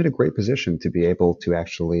away, I'm in a great position to be able to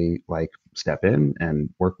actually, like, step in and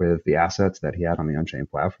work with the assets that he had on the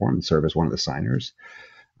Unchained platform and serve as one of the signers.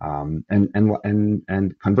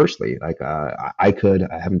 And conversely, like I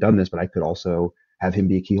haven't done this, but I could also have him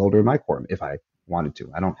be a key holder in my quorum if I wanted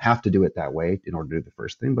to. I don't have to do it that way in order to do the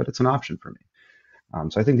first thing, but it's an option for me.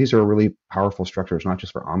 So I think these are really powerful structures, not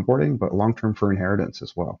just for onboarding, but long term for inheritance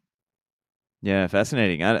as well. Yeah,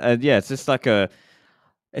 fascinating. Yeah, it's just like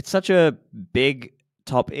it's such a big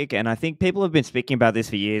topic, and I think people have been speaking about this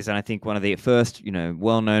for years. And I think one of the first,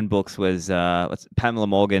 well-known books was what's Pamela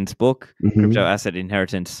Morgan's book, Crypto Hmm. Asset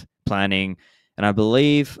Inheritance Planning. And I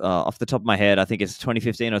believe, off the top of my head, I think it's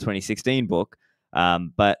 2015 or 2016 book.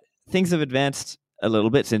 But things have advanced a little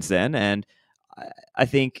bit since then, and I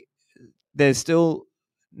think there's still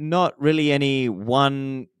not really any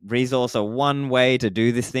one resource or one way to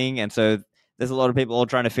do this thing. And so there's a lot of people all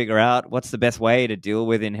trying to figure out what's the best way to deal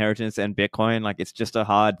with inheritance and Bitcoin. Like, it's just a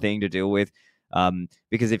hard thing to deal with.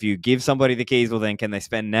 Because if you give somebody the keys, well, then can they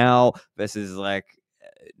spend now versus like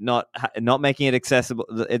not making it accessible?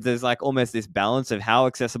 There's like almost this balance of how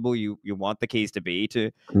accessible you want the keys to be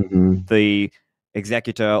to Hmm. the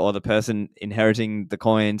executor or the person inheriting the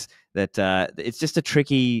coins. That it's just a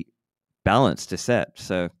tricky balance to set.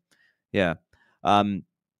 So yeah. Um,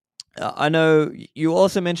 I know you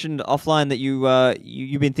also mentioned offline that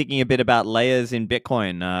you've been thinking a bit about layers in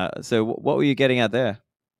Bitcoin. So what were you getting at there?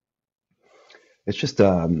 It's just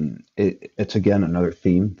it's again another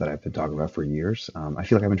theme that I've been talking about for years. I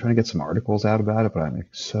feel like I've been trying to get some articles out about it, but I'm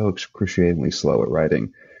like, so excruciatingly slow at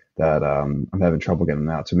writing that I'm having trouble getting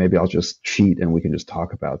them out. So maybe I'll just cheat and we can just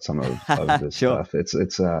talk about some of this Sure. stuff.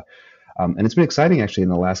 And it's been exciting actually in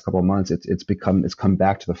the last couple of months. It's come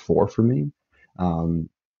back to the fore for me. Um,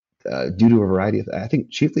 Due to a variety of, I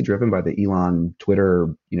think, chiefly driven by the Elon Twitter,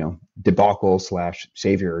 debacle slash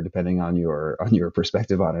savior, depending on your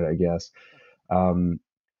perspective on it, I guess. Um,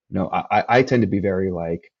 I tend to be very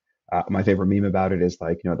like, my favorite meme about it is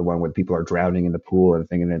like, the one where people are drowning in the pool and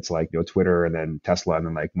thinking it's like, Twitter and then Tesla and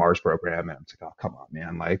then like Mars program. And it's like, oh, come on,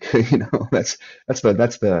 man. Like, that's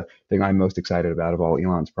the thing I'm most excited about of all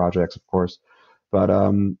Elon's projects, of course. But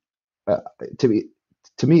uh, to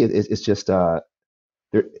me, it's just,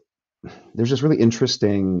 there, there's this really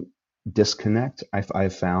interesting disconnect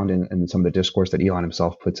I've found in some of the discourse that Elon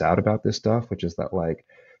himself puts out about this stuff, which is that like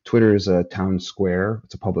Twitter is a town square,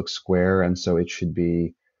 it's a public square, and so it should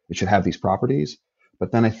have these properties.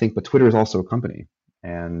 But then I think, but Twitter is also a company,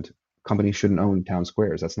 and companies shouldn't own town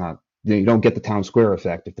squares. That's not, you don't get the town square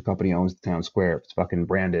effect if the company owns the town square. If it's fucking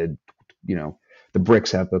branded, you know, the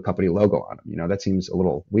bricks have the company logo on them. That seems a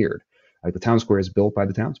little weird. Like the town square is built by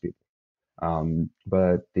the townspeople.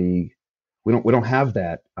 But we don't have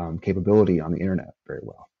that capability on the internet very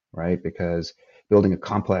well, right? Because building a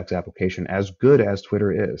complex application as good as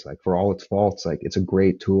Twitter is, like for all its faults, like it's a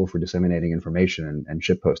great tool for disseminating information and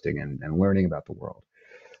shit posting and learning about the world.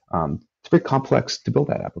 It's very complex to build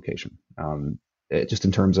that application, just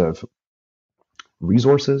in terms of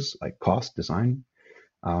resources, like cost, design.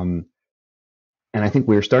 Um, and I think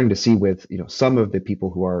we're starting to see with some of the people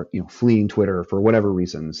who are fleeing Twitter for whatever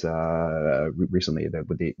reasons recently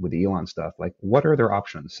with the Elon stuff, like what are their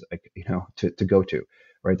options, like to go to,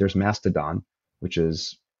 right? There's Mastodon, which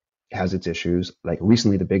has its issues. Like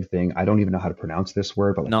recently, the big thing, I don't even know how to pronounce this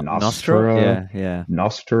word, but like Not Nostr? Nostra, Yeah, yeah.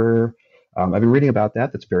 Nostr. I've been reading about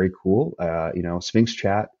that. That's very cool. Sphinx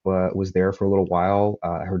Chat was there for a little while.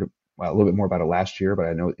 I heard a little bit more about it last year, but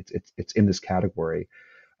I know it's in this category.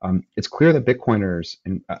 It's clear that Bitcoiners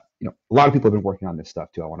and a lot of people have been working on this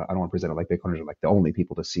stuff too. I don't want to present it like Bitcoiners are like the only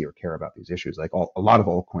people to see or care about these issues. Like a lot of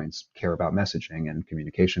altcoins care about messaging and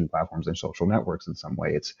communication platforms and social networks in some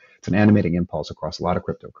way. It's an animating impulse across a lot of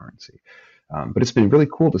cryptocurrency. But it's been really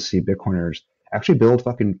cool to see Bitcoiners actually build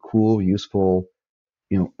fucking cool, useful,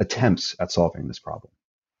 attempts at solving this problem.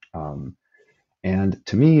 Um, and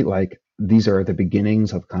to me, like these are the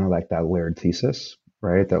beginnings of kind of like that layered thesis,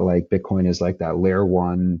 right? That like Bitcoin is like that layer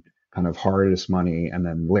one kind of hardest money, and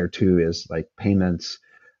then layer two is like payments,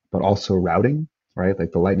 but also routing, right?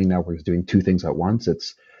 Like the Lightning Network is doing two things at once.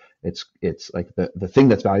 It's like the thing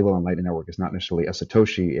that's valuable on Lightning Network is not necessarily a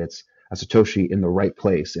Satoshi, it's a Satoshi in the right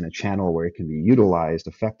place in a channel where it can be utilized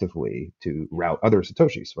effectively to route other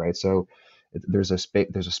Satoshis, right? So there's a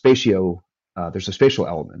spatial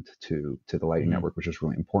element to the Lightning Mhm. Network, which is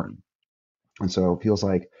really important. And so it feels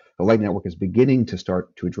like the Lightning Network is beginning to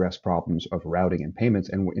start to address problems of routing and payments.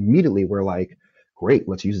 And immediately we're like, great,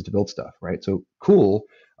 let's use it to build stuff, right? So cool.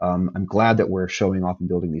 I'm glad that we're showing off and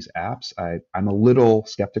building these apps. I'm a little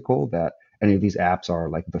skeptical that any of these apps are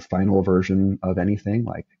like the final version of anything.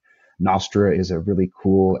 Like Nostra is a really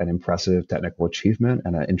cool and impressive technical achievement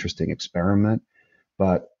and an interesting experiment.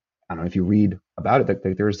 But I don't know if you read about it,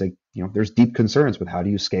 that there's like there's deep concerns with how do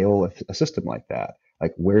you scale a system like that.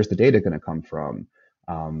 Like, where's the data going to come from?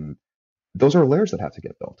 Those are layers that have to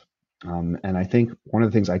get built. And I think one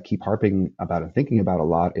of the things I keep harping about and thinking about a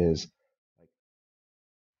lot is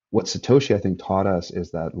what Satoshi, I think, taught us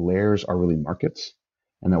is that layers are really markets,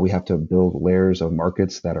 and that we have to build layers of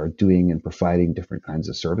markets that are doing and providing different kinds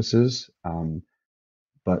of services.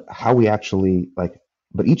 But how we actually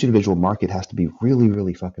but each individual market has to be really,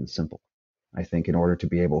 really fucking simple, I think, in order to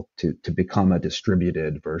be able to become a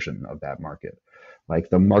distributed version of that market. Like,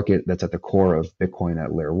 the market that's at the core of Bitcoin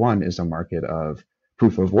at layer one is a market of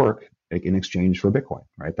proof of work, like, in exchange for Bitcoin,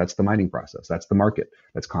 right? That's the mining process. That's the market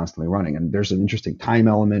that's constantly running. And there's an interesting time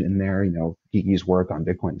element in there. Gigi's work on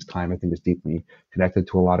Bitcoin's time, I think, is deeply connected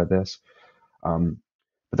to a lot of this.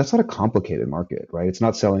 But that's not a complicated market, right? It's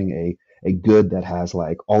not selling a good that has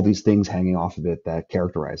like all these things hanging off of it that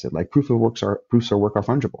characterize it. Like, proofs of work are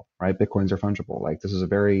fungible, right? Bitcoins are fungible. Like, this is a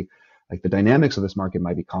very, like, the dynamics of this market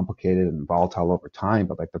might be complicated and volatile over time,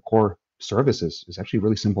 but like the core service is actually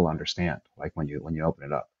really simple to understand, like when you open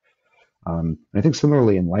it up. And I think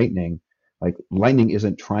similarly in Lightning, like, Lightning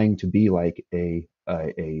isn't trying to be like an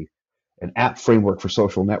app framework for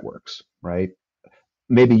social networks, right?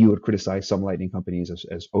 Maybe you would criticize some Lightning companies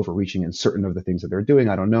as overreaching in certain of the things that they're doing.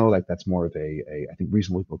 I don't know. Like, that's more of I think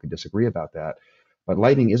reasonable people could disagree about that. But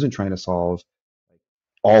Lightning isn't trying to solve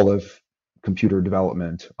all of computer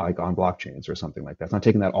development, like on blockchains or something like that. It's not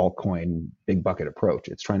taking that altcoin big bucket approach.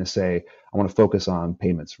 It's trying to say, I want to focus on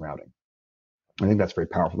payments routing. I think that's very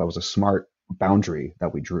powerful. That was a smart boundary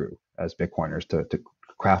that we drew as Bitcoiners to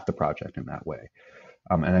craft the project in that way.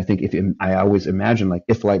 And I think I always imagine, like,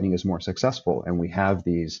 if Lightning is more successful and we have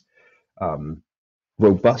these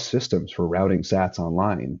robust systems for routing sats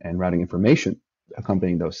online and routing information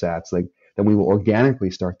accompanying those sats, like, then we will organically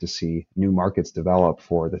start to see new markets develop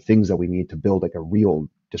for the things that we need to build like a real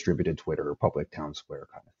distributed Twitter or public town square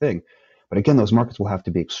kind of thing. But again, those markets will have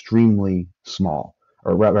to be extremely small,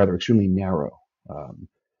 or rather extremely narrow.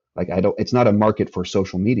 It's not a market for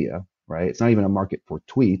social media, right? It's not even a market for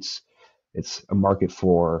tweets. It's a market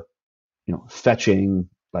for, fetching,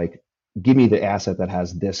 like, give me the asset that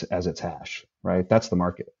has this as its hash, right? That's the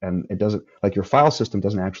market. And it doesn't, like, your file system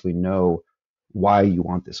doesn't actually know why you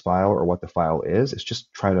want this file or what the file is. It's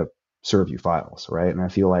just trying to serve you files, right? And I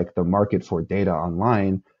feel like the market for data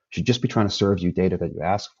online should just be trying to serve you data that you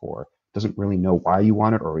ask for. It doesn't really know why you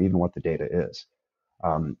want it or even what the data is.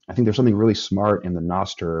 I think there's something really smart in the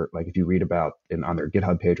Nostr, like, if you read about on their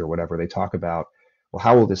GitHub page or whatever, they talk about, well,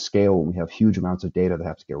 how will this scale when we have huge amounts of data that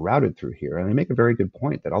have to get routed through here? And they make a very good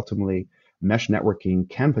point that ultimately mesh networking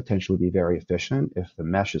can potentially be very efficient if the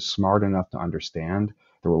mesh is smart enough to understand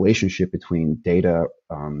the relationship between data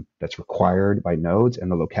that's required by nodes and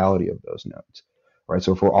the locality of those nodes, right?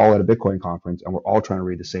 So if we're all at a Bitcoin conference and we're all trying to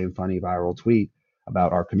read the same funny viral tweet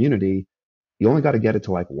about our community, you only got to get it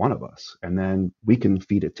to like one of us, and then we can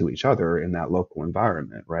feed it to each other in that local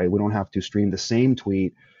environment, right? We don't have to stream the same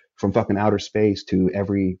tweet from fucking outer space to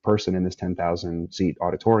every person in this 10,000 seat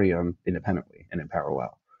auditorium independently and in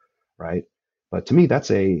parallel, right? But to me,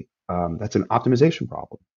 that's an optimization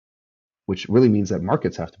problem, which really means that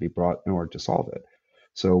markets have to be brought in order to solve it.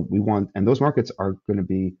 So and those markets are going to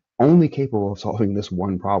be only capable of solving this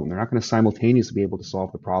one problem. They're not going to simultaneously be able to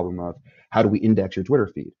solve the problem of, how do we index your Twitter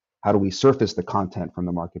feed? How do we surface the content from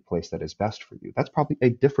the marketplace that is best for you? That's probably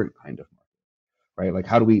a different kind of market, right? Like,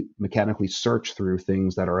 how do we mechanically search through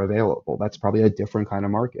things that are available? That's probably a different kind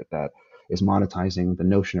of market that is monetizing the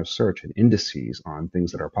notion of search and indices on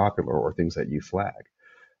things that are popular or things that you flag.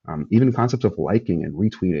 Even concepts of liking and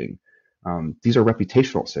retweeting, these are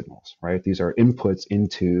reputational signals, right? These are inputs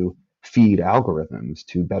into feed algorithms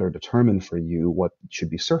to better determine for you what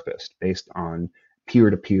should be surfaced based on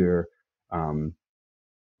peer-to-peer,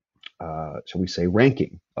 shall we say,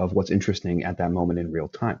 ranking of what's interesting at that moment in real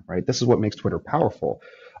time, right? This is what makes Twitter powerful,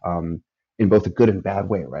 in both a good and bad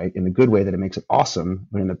way, right? In the good way that it makes it awesome,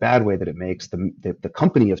 but in the bad way that it makes the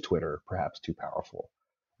company of Twitter perhaps too powerful,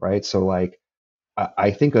 right? So, like,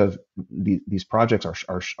 I think of these projects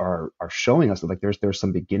are showing us that, like, there's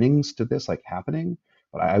some beginnings to this, like, happening,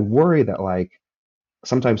 but I worry that, like,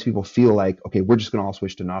 sometimes people feel like, okay, we're just going to all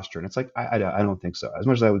switch to Nostr, and it's like, I don't think so. As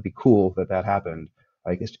much as that would be cool that happened,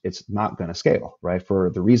 like, it's not going to scale, right? For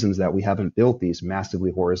the reasons that we haven't built these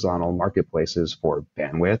massively horizontal marketplaces for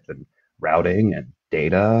bandwidth and routing and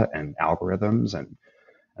data and algorithms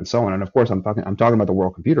and so on. And of course, I'm talking about the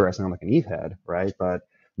world computer. I sound like an ETH head, right? But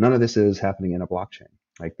none of this is happening in a blockchain.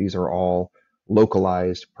 Like, these are all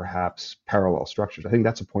localized, perhaps parallel structures. I think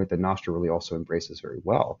that's a point that Nostr really also embraces very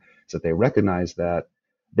well, is that they recognize that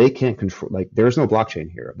they can't control, like, there's no blockchain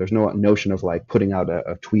here. There's no notion of, like, putting out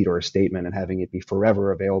a tweet or a statement and having it be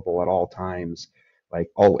forever available at all times. like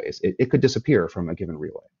always. It could disappear from a given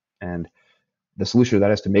relay. And the solution to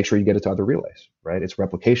that is to make sure you get it to other relays, right? It's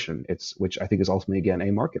replication, which I think is ultimately, again,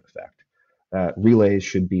 a market effect. Relays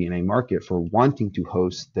should be in a market for wanting to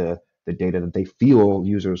host the data that they feel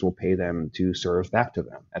users will pay them to serve back to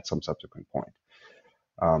them at some subsequent point.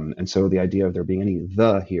 And so the idea of there being any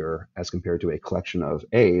the here as compared to a collection of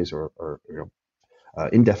A's or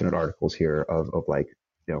indefinite articles here of like,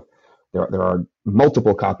 there are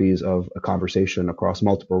multiple copies of a conversation across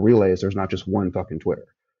multiple relays. There's not just one fucking Twitter.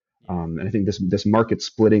 And I think this market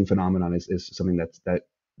splitting phenomenon is something that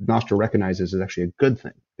Nostr recognizes is actually a good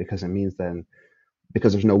thing, because it means then,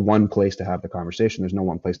 because there's no one place to have the conversation, there's no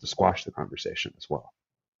one place to squash the conversation as well.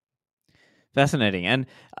 Fascinating. And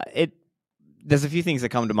there's a few things that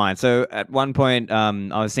come to mind. So at one point,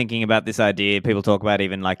 I was thinking about this idea. People talk about,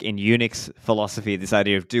 even like in Unix philosophy, this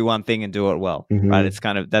idea of do one thing and do it well, right?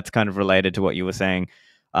 That's kind of related to what you were saying.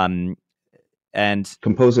 And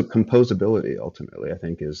composability ultimately, I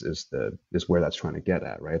think, is where that's trying to get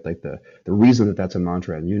at, right? Like the reason that's a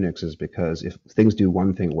mantra in Unix is because if things do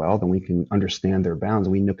one thing well, then we can understand their bounds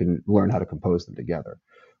and we can learn how to compose them together,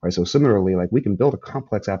 right? So similarly, like we can build a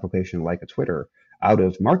complex application like a Twitter out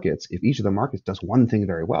of markets if each of the markets does one thing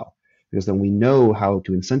very well, because then we know how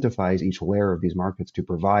to incentivize each layer of these markets to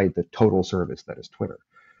provide the total service that is Twitter.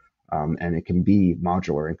 And it can be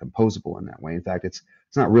modular and composable in that way. In fact, it's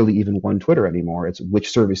not really even one Twitter anymore. It's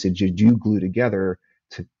which services did you glue together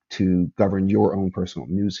to govern your own personal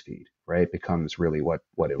news feed, right? It becomes really what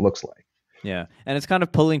it looks like. Yeah, and it's kind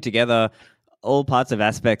of pulling together all parts of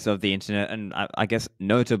aspects of the internet, and I guess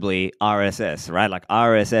notably RSS, right? Like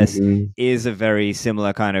RSS is a very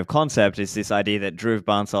similar kind of concept. It's this idea that Dhruv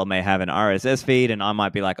Bansal may have an RSS feed, and I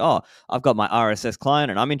might be like, oh, I've got my RSS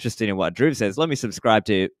client, and I'm interested in what Dhruv says. Let me subscribe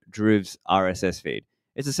to Dhruv's RSS feed.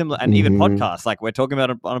 It's a similar, and even podcasts, like we're talking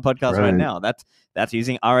about on a podcast right now, that's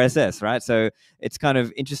using RSS, right? So it's kind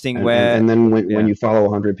of interesting and then when you follow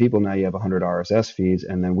 100 people, now you have 100 RSS feeds,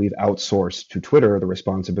 and then we've outsourced to Twitter the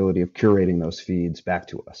responsibility of curating those feeds back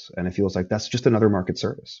to us. And it feels like that's just another market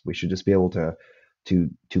service. We should just be able to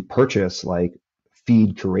purchase like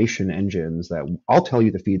feed curation engines that I'll tell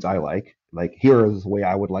you the feeds I like here is the way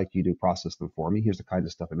I would like you to process them for me. Here's the kind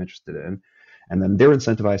of stuff I'm interested in. And then they're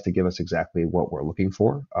incentivized to give us exactly what we're looking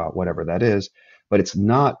for, whatever that is. But it's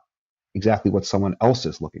not exactly what someone else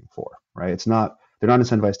is looking for, right? They're not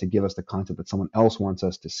incentivized to give us the content that someone else wants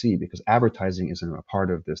us to see, because advertising isn't a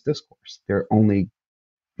part of this discourse. They're only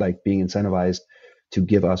like being incentivized to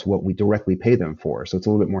give us what we directly pay them for. So it's a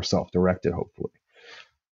little bit more self-directed, hopefully.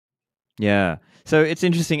 Yeah. So it's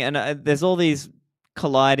interesting. And there's all these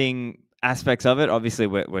colliding aspects of it. Obviously,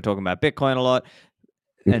 we're talking about Bitcoin a lot.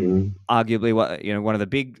 And arguably, one of the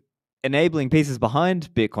big enabling pieces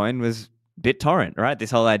behind Bitcoin was BitTorrent, right?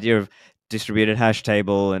 This whole idea of distributed hash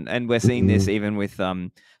table, and we're seeing this even with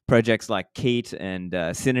projects like Keat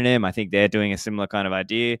and Synonym. I think they're doing a similar kind of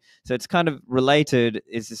idea. So it's kind of related,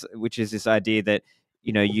 which is this idea that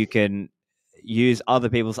you can use other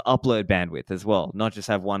people's upload bandwidth as well, not just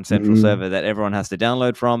have one central server that everyone has to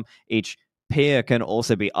download from. Each peer can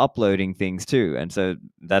also be uploading things too, and so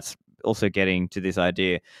that's also getting to this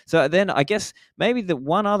idea. So then I guess maybe the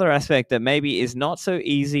one other aspect that maybe is not so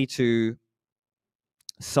easy to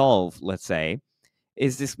solve, let's say,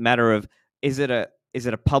 is this matter of is it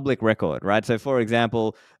a public record, right? So for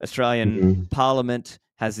example, Australian Parliament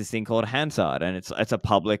has this thing called Hansard, and it's a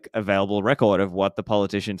public available record of what the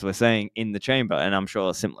politicians were saying in the chamber, and I'm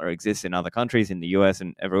sure similar exists in other countries in the US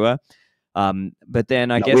and everywhere. But then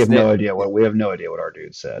I guess we have no idea what our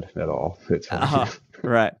dude said at all. It's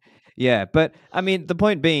right. Yeah, but I mean, the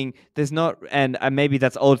point being, there's not, and maybe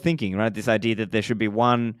that's old thinking, right? This idea that there should be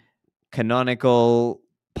one canonical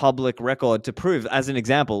public record to prove. As an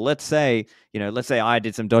example, let's say I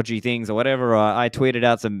did some dodgy things or whatever, or I tweeted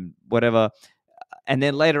out some whatever, and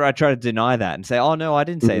then later I try to deny that and say, oh no, I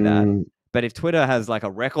didn't say that. But if Twitter has like a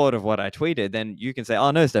record of what I tweeted, then you can say,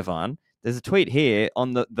 oh no, Stephan, there's a tweet here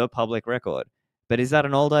on the public record. But is that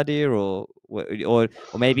an old idea, or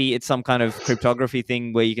maybe it's some kind of cryptography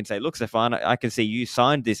thing where you can say, look, Stephan, I can see you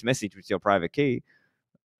signed this message with your private key.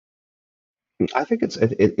 I think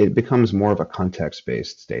it becomes more of a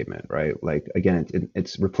context-based statement, right? Like again,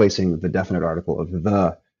 it's replacing the definite article of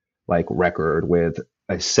the like record with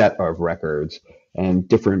a set of records, and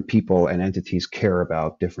different people and entities care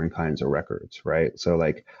about different kinds of records, right? So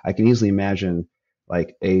like I can easily imagine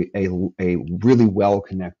like a really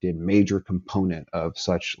well-connected major component of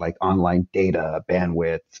such like online data,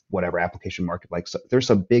 bandwidth, whatever application market, like so there's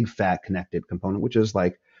a big fat connected component, which is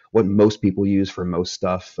like what most people use for most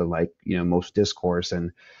stuff and like most discourse.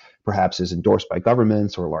 And perhaps is endorsed by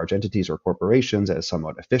governments or large entities or corporations as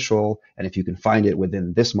somewhat official. And if you can find it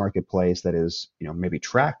within this marketplace that is, maybe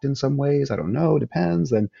tracked in some ways, I don't know,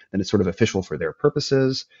 depends, then it's sort of official for their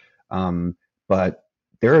purposes. But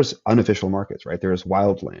there's unofficial markets, right? There's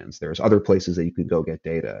wildlands. There's other places that you can go get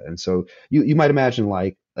data. And so you might imagine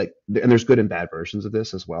and there's good and bad versions of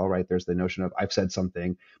this as well, right? There's the notion of I've said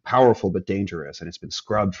something powerful but dangerous and it's been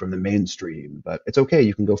scrubbed from the mainstream, but it's okay.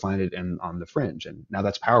 You can go find it on the fringe. And now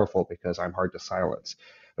that's powerful because I'm hard to silence.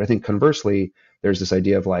 But I think conversely, there's this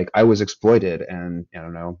idea of I was exploited and I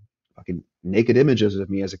don't know, fucking naked images of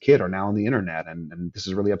me as a kid are now on the internet and this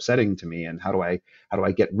is really upsetting to me. And how do I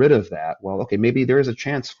get rid of that? Well, okay, maybe there is a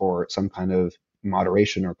chance for some kind of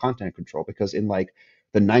moderation or content control because in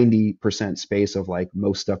the 90% space of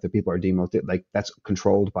most stuff that people are demoted, that's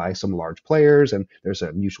controlled by some large players and there's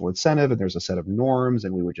a mutual incentive and there's a set of norms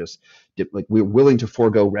and we would just we're willing to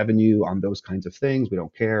forego revenue on those kinds of things. We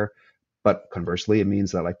don't care. But conversely, it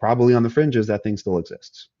means that probably on the fringes that thing still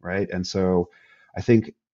exists, right? And so I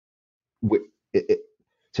think it, it,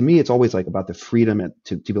 to me, it's always about the freedom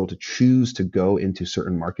to be able to choose to go into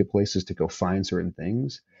certain marketplaces to go find certain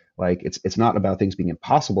things. It's not about things being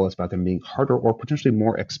impossible. It's about them being harder or potentially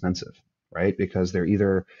more expensive, right? Because they're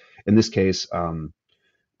either, in this case,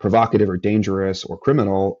 provocative or dangerous or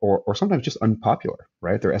criminal or sometimes just unpopular,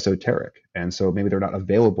 right? They're esoteric. And so maybe they're not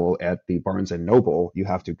available at the Barnes and Noble. You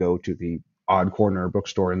have to go to the odd corner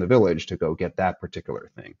bookstore in the village to go get that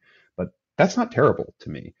particular thing. But that's not terrible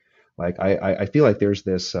to me. I feel like there's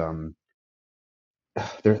this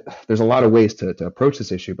there's a lot of ways to approach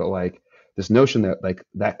this issue, but this notion that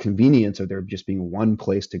that convenience of there just being one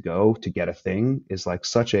place to go to get a thing is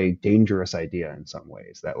such a dangerous idea in some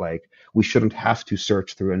ways that we shouldn't have to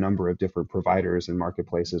search through a number of different providers and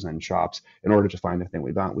marketplaces and shops in order to find the thing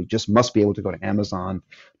we want. We just must be able to go to Amazon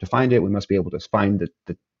to find it. We must be able to find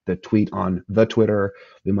the tweet on the Twitter.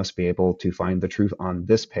 We must be able to find the truth on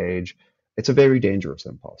this page. It's a very dangerous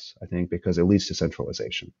impulse, I think, because it leads to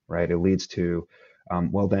centralization, right? It leads to,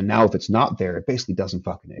 well, then now if it's not there, it basically doesn't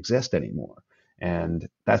fucking exist anymore. And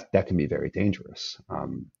that can be very dangerous.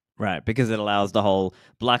 Right, because it allows the whole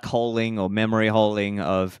black holing or memory holing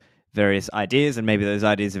of various ideas, and maybe those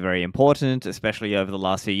ideas are very important, especially over the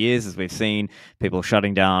last few years, as we've seen people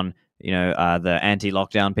shutting down, the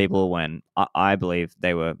anti-lockdown people when I believe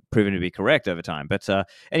they were proven to be correct over time. But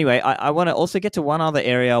anyway, I want to also get to one other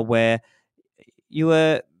area where you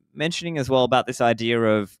were mentioning as well about this idea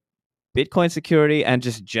of Bitcoin security and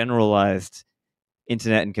just generalized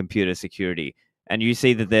internet and computer security. And you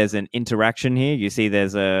see that there's an interaction here. You see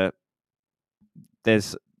there's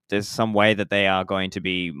some way that they are going to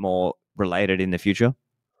be more related in the future.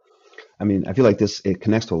 I mean, I feel like it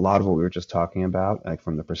connects to a lot of what we were just talking about,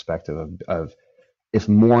 from the perspective of if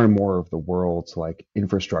more and more of the world's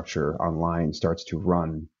infrastructure online starts to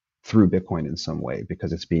run through Bitcoin in some way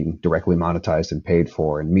because it's being directly monetized and paid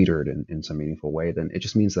for and metered in some meaningful way, then it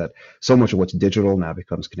just means that so much of what's digital now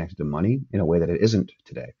becomes connected to money in a way that it isn't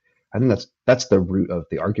today. I think that's the root of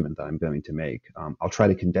the argument that I'm going to make. I'll try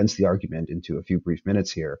to condense the argument into a few brief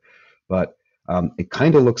minutes here, but it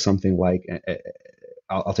kind of looks something like,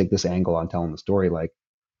 I'll take this angle on telling the story.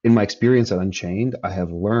 In my experience at Unchained, I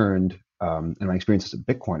have learned, in my experience as a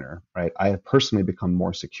Bitcoiner, right, I have personally become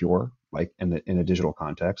more secure, in a digital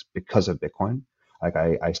context because of Bitcoin.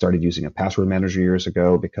 I started using a password manager years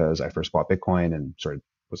ago because I first bought Bitcoin and sort of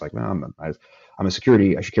was like, well, I'm a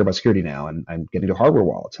security, I should care about security now. And I'm getting to hardware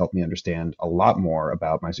wallets, helped me understand a lot more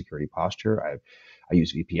about my security posture. I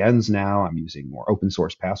use VPNs now. I'm using more open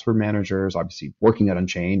source password managers. Obviously, working at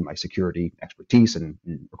Unchained, my security expertise and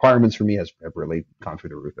requirements for me have really gone through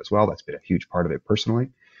the roof as well. That's been a huge part of it personally.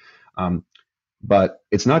 But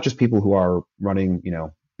it's not just people who are running,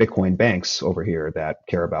 Bitcoin banks over here that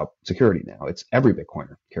care about security now. It's every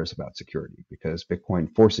Bitcoiner cares about security because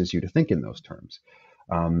Bitcoin forces you to think in those terms.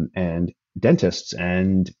 And dentists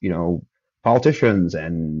and, politicians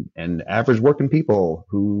and average working people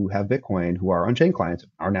who have Bitcoin, who are Unchained clients,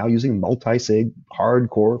 are now using multi-sig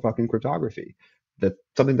hardcore fucking cryptography. That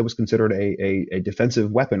something that was considered a defensive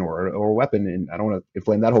weapon or a weapon, and I don't want to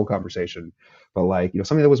inflame that whole conversation, but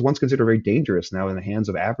something that was once considered very dangerous now in the hands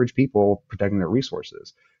of average people protecting their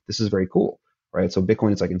resources. This is very cool, right? So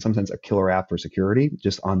Bitcoin is in some sense a killer app for security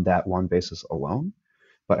just on that one basis alone.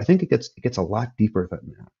 But I think it gets a lot deeper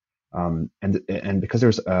than that. And because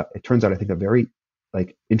there's it turns out, I think, a very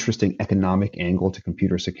interesting economic angle to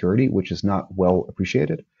computer security, which is not well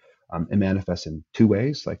appreciated. It manifests in two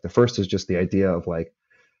ways. The first is just the idea of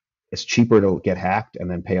it's cheaper to get hacked and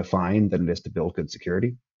then pay a fine than it is to build good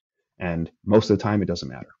security. And most of the time it doesn't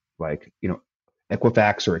matter.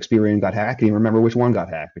 Equifax or Experian got hacked. I can't even remember which one got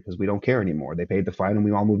hacked because we don't care anymore. They paid the fine and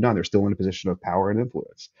we all moved on. They're still in a position of power and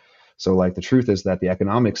influence. So like the truth is that the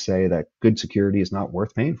economics say that good security is not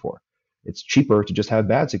worth paying for. It's cheaper to just have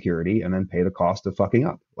bad security and then pay the cost of fucking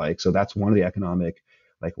up. Like, so that's one of the economic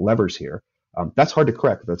like levers here. That's hard to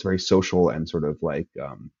correct. That's very social and sort of like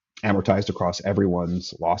amortized across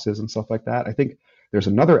everyone's losses and stuff like that. I think there's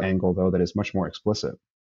another angle though that is much more explicit.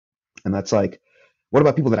 And that's like, what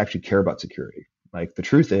about people that actually care about security? Like the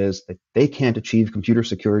truth is that they can't achieve computer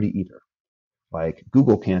security either. Like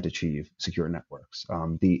Google can't achieve secure networks.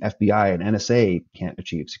 The FBI and NSA can't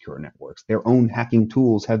achieve secure networks. Their own hacking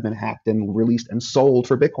tools have been hacked and released and sold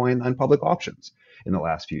for Bitcoin on public auctions in the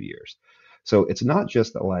last few years. So it's not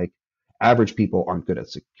just that like average people aren't good at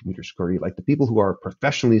computer security. Like the people who are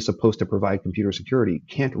professionally supposed to provide computer security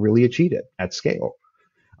can't really achieve it at scale.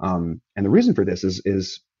 And the reason for this is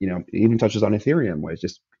it even touches on Ethereum, where it's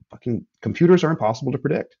just fucking computers are impossible to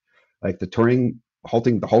predict. Like the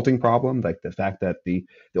halting problem, like the fact that the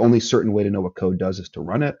only certain way to know what code does is to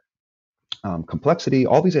run it. Complexity,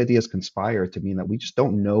 all these ideas conspire to mean that we just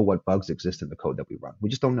don't know what bugs exist in the code that we run. We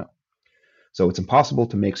just don't know. So it's impossible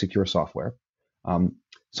to make secure software.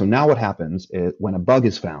 So now what happens is when a bug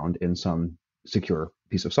is found in some secure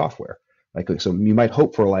piece of software, like, so you might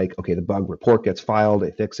hope for like, okay, the bug report gets filed,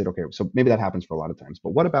 they fix it. Okay, so maybe that happens for a lot of times.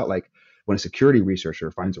 But what about like when a security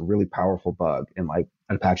researcher finds a really powerful bug in like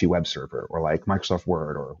an Apache web server or like Microsoft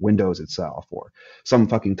Word or Windows itself or some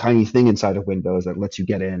fucking tiny thing inside of Windows that lets you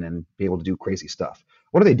get in and be able to do crazy stuff?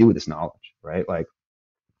 What do they do with this knowledge, right? Like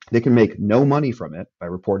they can make no money from it by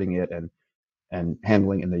reporting it and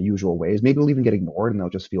handling in the usual ways. Maybe it'll even get ignored and they'll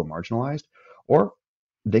just feel marginalized, or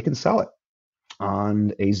they can sell it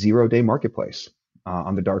on a 0-day marketplace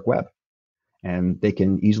on the dark web. And they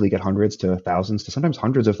can easily get hundreds to thousands to sometimes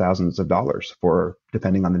hundreds of thousands of dollars for,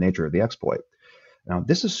 depending on the nature of the exploit. Now,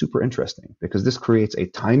 this is super interesting because this creates a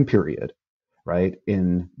time period, right,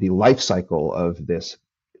 in the life cycle of this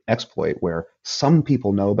exploit where some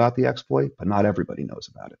people know about the exploit, but not everybody knows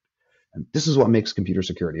about it. And this is what makes computer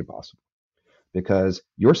security possible, because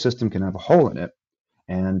your system can have a hole in it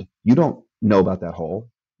and you don't know about that hole.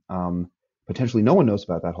 Potentially no one knows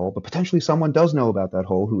about that hole, but potentially someone does know about that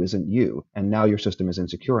hole who isn't you. And now your system is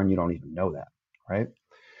insecure and you don't even know that, right?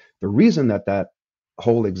 The reason that that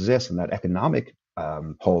hole exists and that economic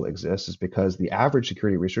hole exists is because the average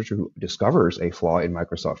security researcher who discovers a flaw in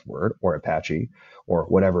Microsoft Word or Apache or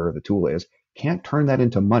whatever the tool is can't turn that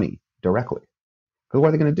into money directly. Because what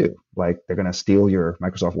are they going to do? Like they're going to steal your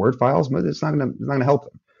Microsoft Word files, but it's not going to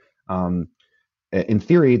help them. In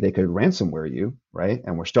theory, they could ransomware you, right?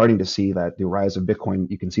 And we're starting to see that the rise of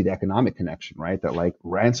Bitcoin, you can see the economic connection, right? That like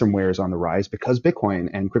ransomware is on the rise because Bitcoin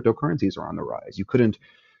and cryptocurrencies are on the rise. You couldn't,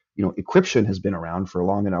 encryption has been around for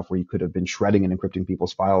long enough where you could have been shredding and encrypting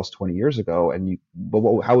people's files 20 years ago.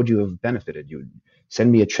 But how would you have benefited? You would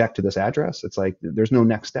send me a check to this address. It's like, there's no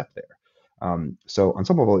next step there. So on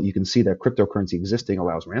some level, you can see that cryptocurrency existing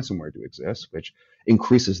allows ransomware to exist, which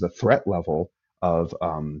increases the threat level of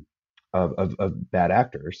bad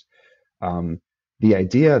actors. The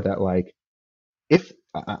idea that like, if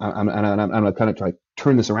I'm gonna kind of try to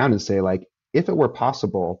turn this around and say like, if it were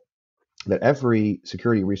possible that every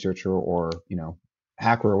security researcher or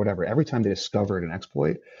hacker or whatever, every time they discovered an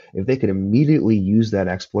exploit, if they could immediately use that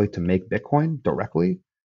exploit to make Bitcoin directly,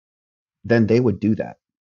 then they would do that,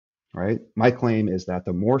 right? My claim is that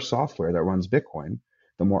the more software that runs Bitcoin,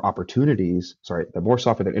 the more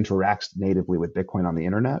software that interacts natively with Bitcoin on the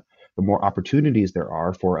internet, the more opportunities there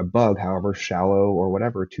are for a bug, however shallow or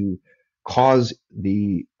whatever, to cause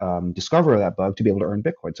the discoverer of that bug to be able to earn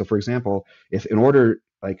Bitcoin. So for example, if in order,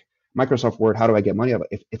 like Microsoft Word, how do I get money out of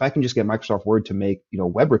it? If I can just get Microsoft Word to make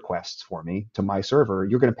web requests for me to my server,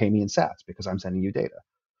 you're going to pay me in sats because I'm sending you data.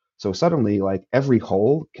 So suddenly, like every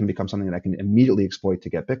hole can become something that I can immediately exploit to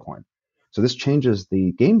get Bitcoin. So this changes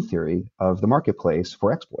the game theory of the marketplace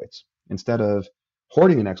for exploits. Instead of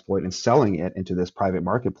hoarding an exploit and selling it into this private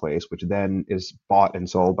marketplace, which then is bought and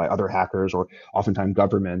sold by other hackers or oftentimes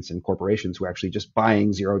governments and corporations who are actually just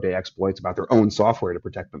buying 0-day exploits about their own software to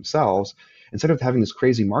protect themselves, instead of having this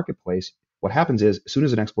crazy marketplace, what happens is as soon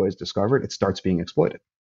as an exploit is discovered, it starts being exploited,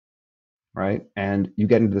 right? And you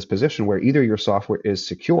get into this position where either your software is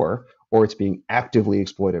secure or it's being actively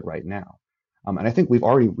exploited right now. And I think we've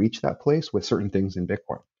already reached that place with certain things in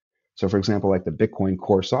Bitcoin. So for example, like the Bitcoin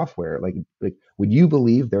core software, like would you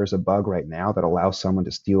believe there's a bug right now that allows someone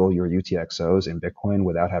to steal your UTXOs in Bitcoin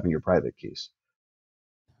without having your private keys?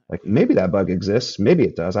 Like maybe that bug exists, maybe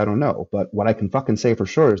it does, I don't know. But what I can fucking say for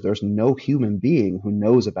sure is there's no human being who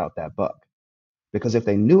knows about that bug. Because if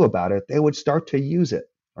they knew about it, they would start to use it,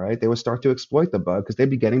 right? They would start to exploit the bug because they'd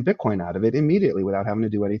be getting Bitcoin out of it immediately without having to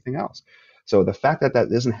do anything else. So the fact that that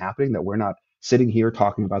isn't happening, that we're not sitting here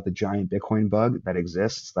talking about the giant Bitcoin bug that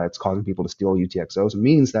exists, that's causing people to steal UTXOs,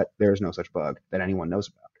 means that there's no such bug that anyone knows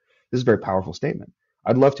about. This is a very powerful statement.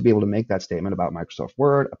 I'd love to be able to make that statement about Microsoft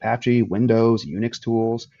Word, Apache, Windows, Unix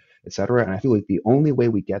tools, etc. And I feel like the only way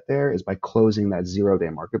we get there is by closing that zero-day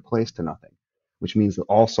marketplace to nothing, which means that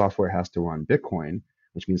all software has to run Bitcoin,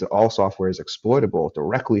 which means that all software is exploitable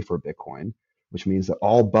directly for Bitcoin, which means that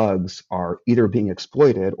all bugs are either being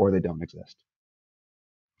exploited or they don't exist.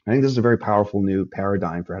 I think this is a very powerful new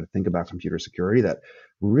paradigm for how to think about computer security that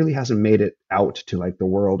really hasn't made it out to like the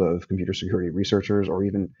world of computer security researchers or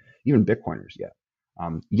even Bitcoiners yet.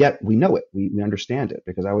 Yet we know it, we understand it,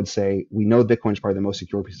 because I would say we know Bitcoin is probably the most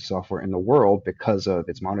secure piece of software in the world because of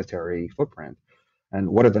its monetary footprint. And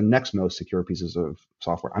what are the next most secure pieces of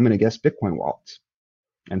software? I'm going to guess Bitcoin wallets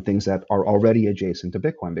and things that are already adjacent to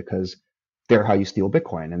Bitcoin because they're how you steal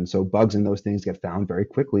Bitcoin. And so bugs in those things get found very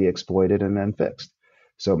quickly, exploited, and then fixed.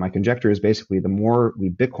 So my conjecture is basically the more we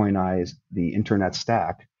Bitcoinize the internet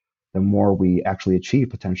stack, the more we actually achieve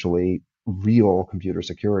potentially real computer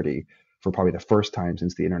security for probably the first time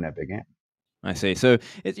since the internet began. I see. So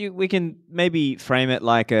we can maybe frame it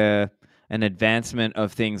like an advancement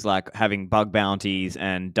of things like having bug bounties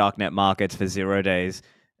and darknet markets for 0 days,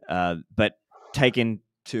 but taken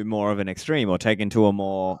to more of an extreme or taken to a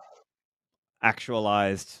more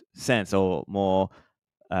actualized sense or more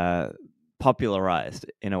popularized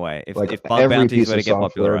in a way. If bug bounties were to get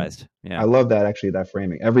popularized, I love that, actually, that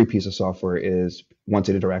framing. Every piece of software is, once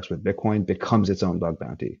it interacts with Bitcoin, becomes its own bug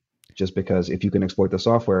bounty. Just because if you can exploit the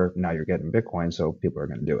software, now you're getting Bitcoin, so people are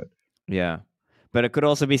going to do it. Yeah. But it could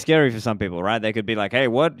also be scary for some people, right? They could be like, hey,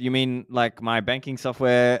 what? You mean like my banking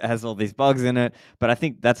software has all these bugs in it? But I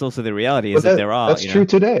think that's also the reality is that there are. That's true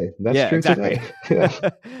today. That's true exactly. today. Yeah.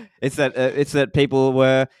 It's that people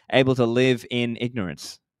were able to live in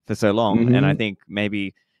ignorance for so long. And I think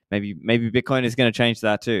maybe Bitcoin is going to change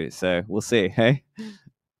that too. So we'll see. Hey?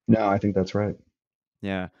 No, I think that's right.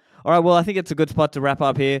 Yeah. All right. Well, I think it's a good spot to wrap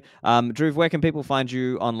up here. Dhruv, where can people find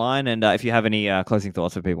you online? And if you have any closing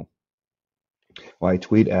thoughts for people? Well, I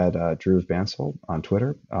tweet at Dhruv Bansal on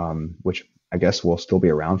Twitter, which I guess will still be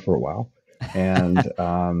around for a while. And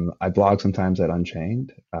I blog sometimes at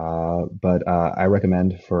Unchained. But I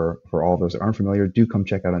recommend for all those that aren't familiar, do come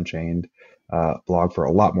check out Unchained. Blog for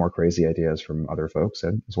a lot more crazy ideas from other folks,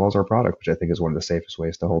 and as well as our product, which I think is one of the safest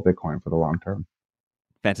ways to hold Bitcoin for the long term.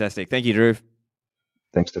 Fantastic. Thank you, Dhruv.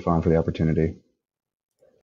 Thanks, Stephan, for the opportunity.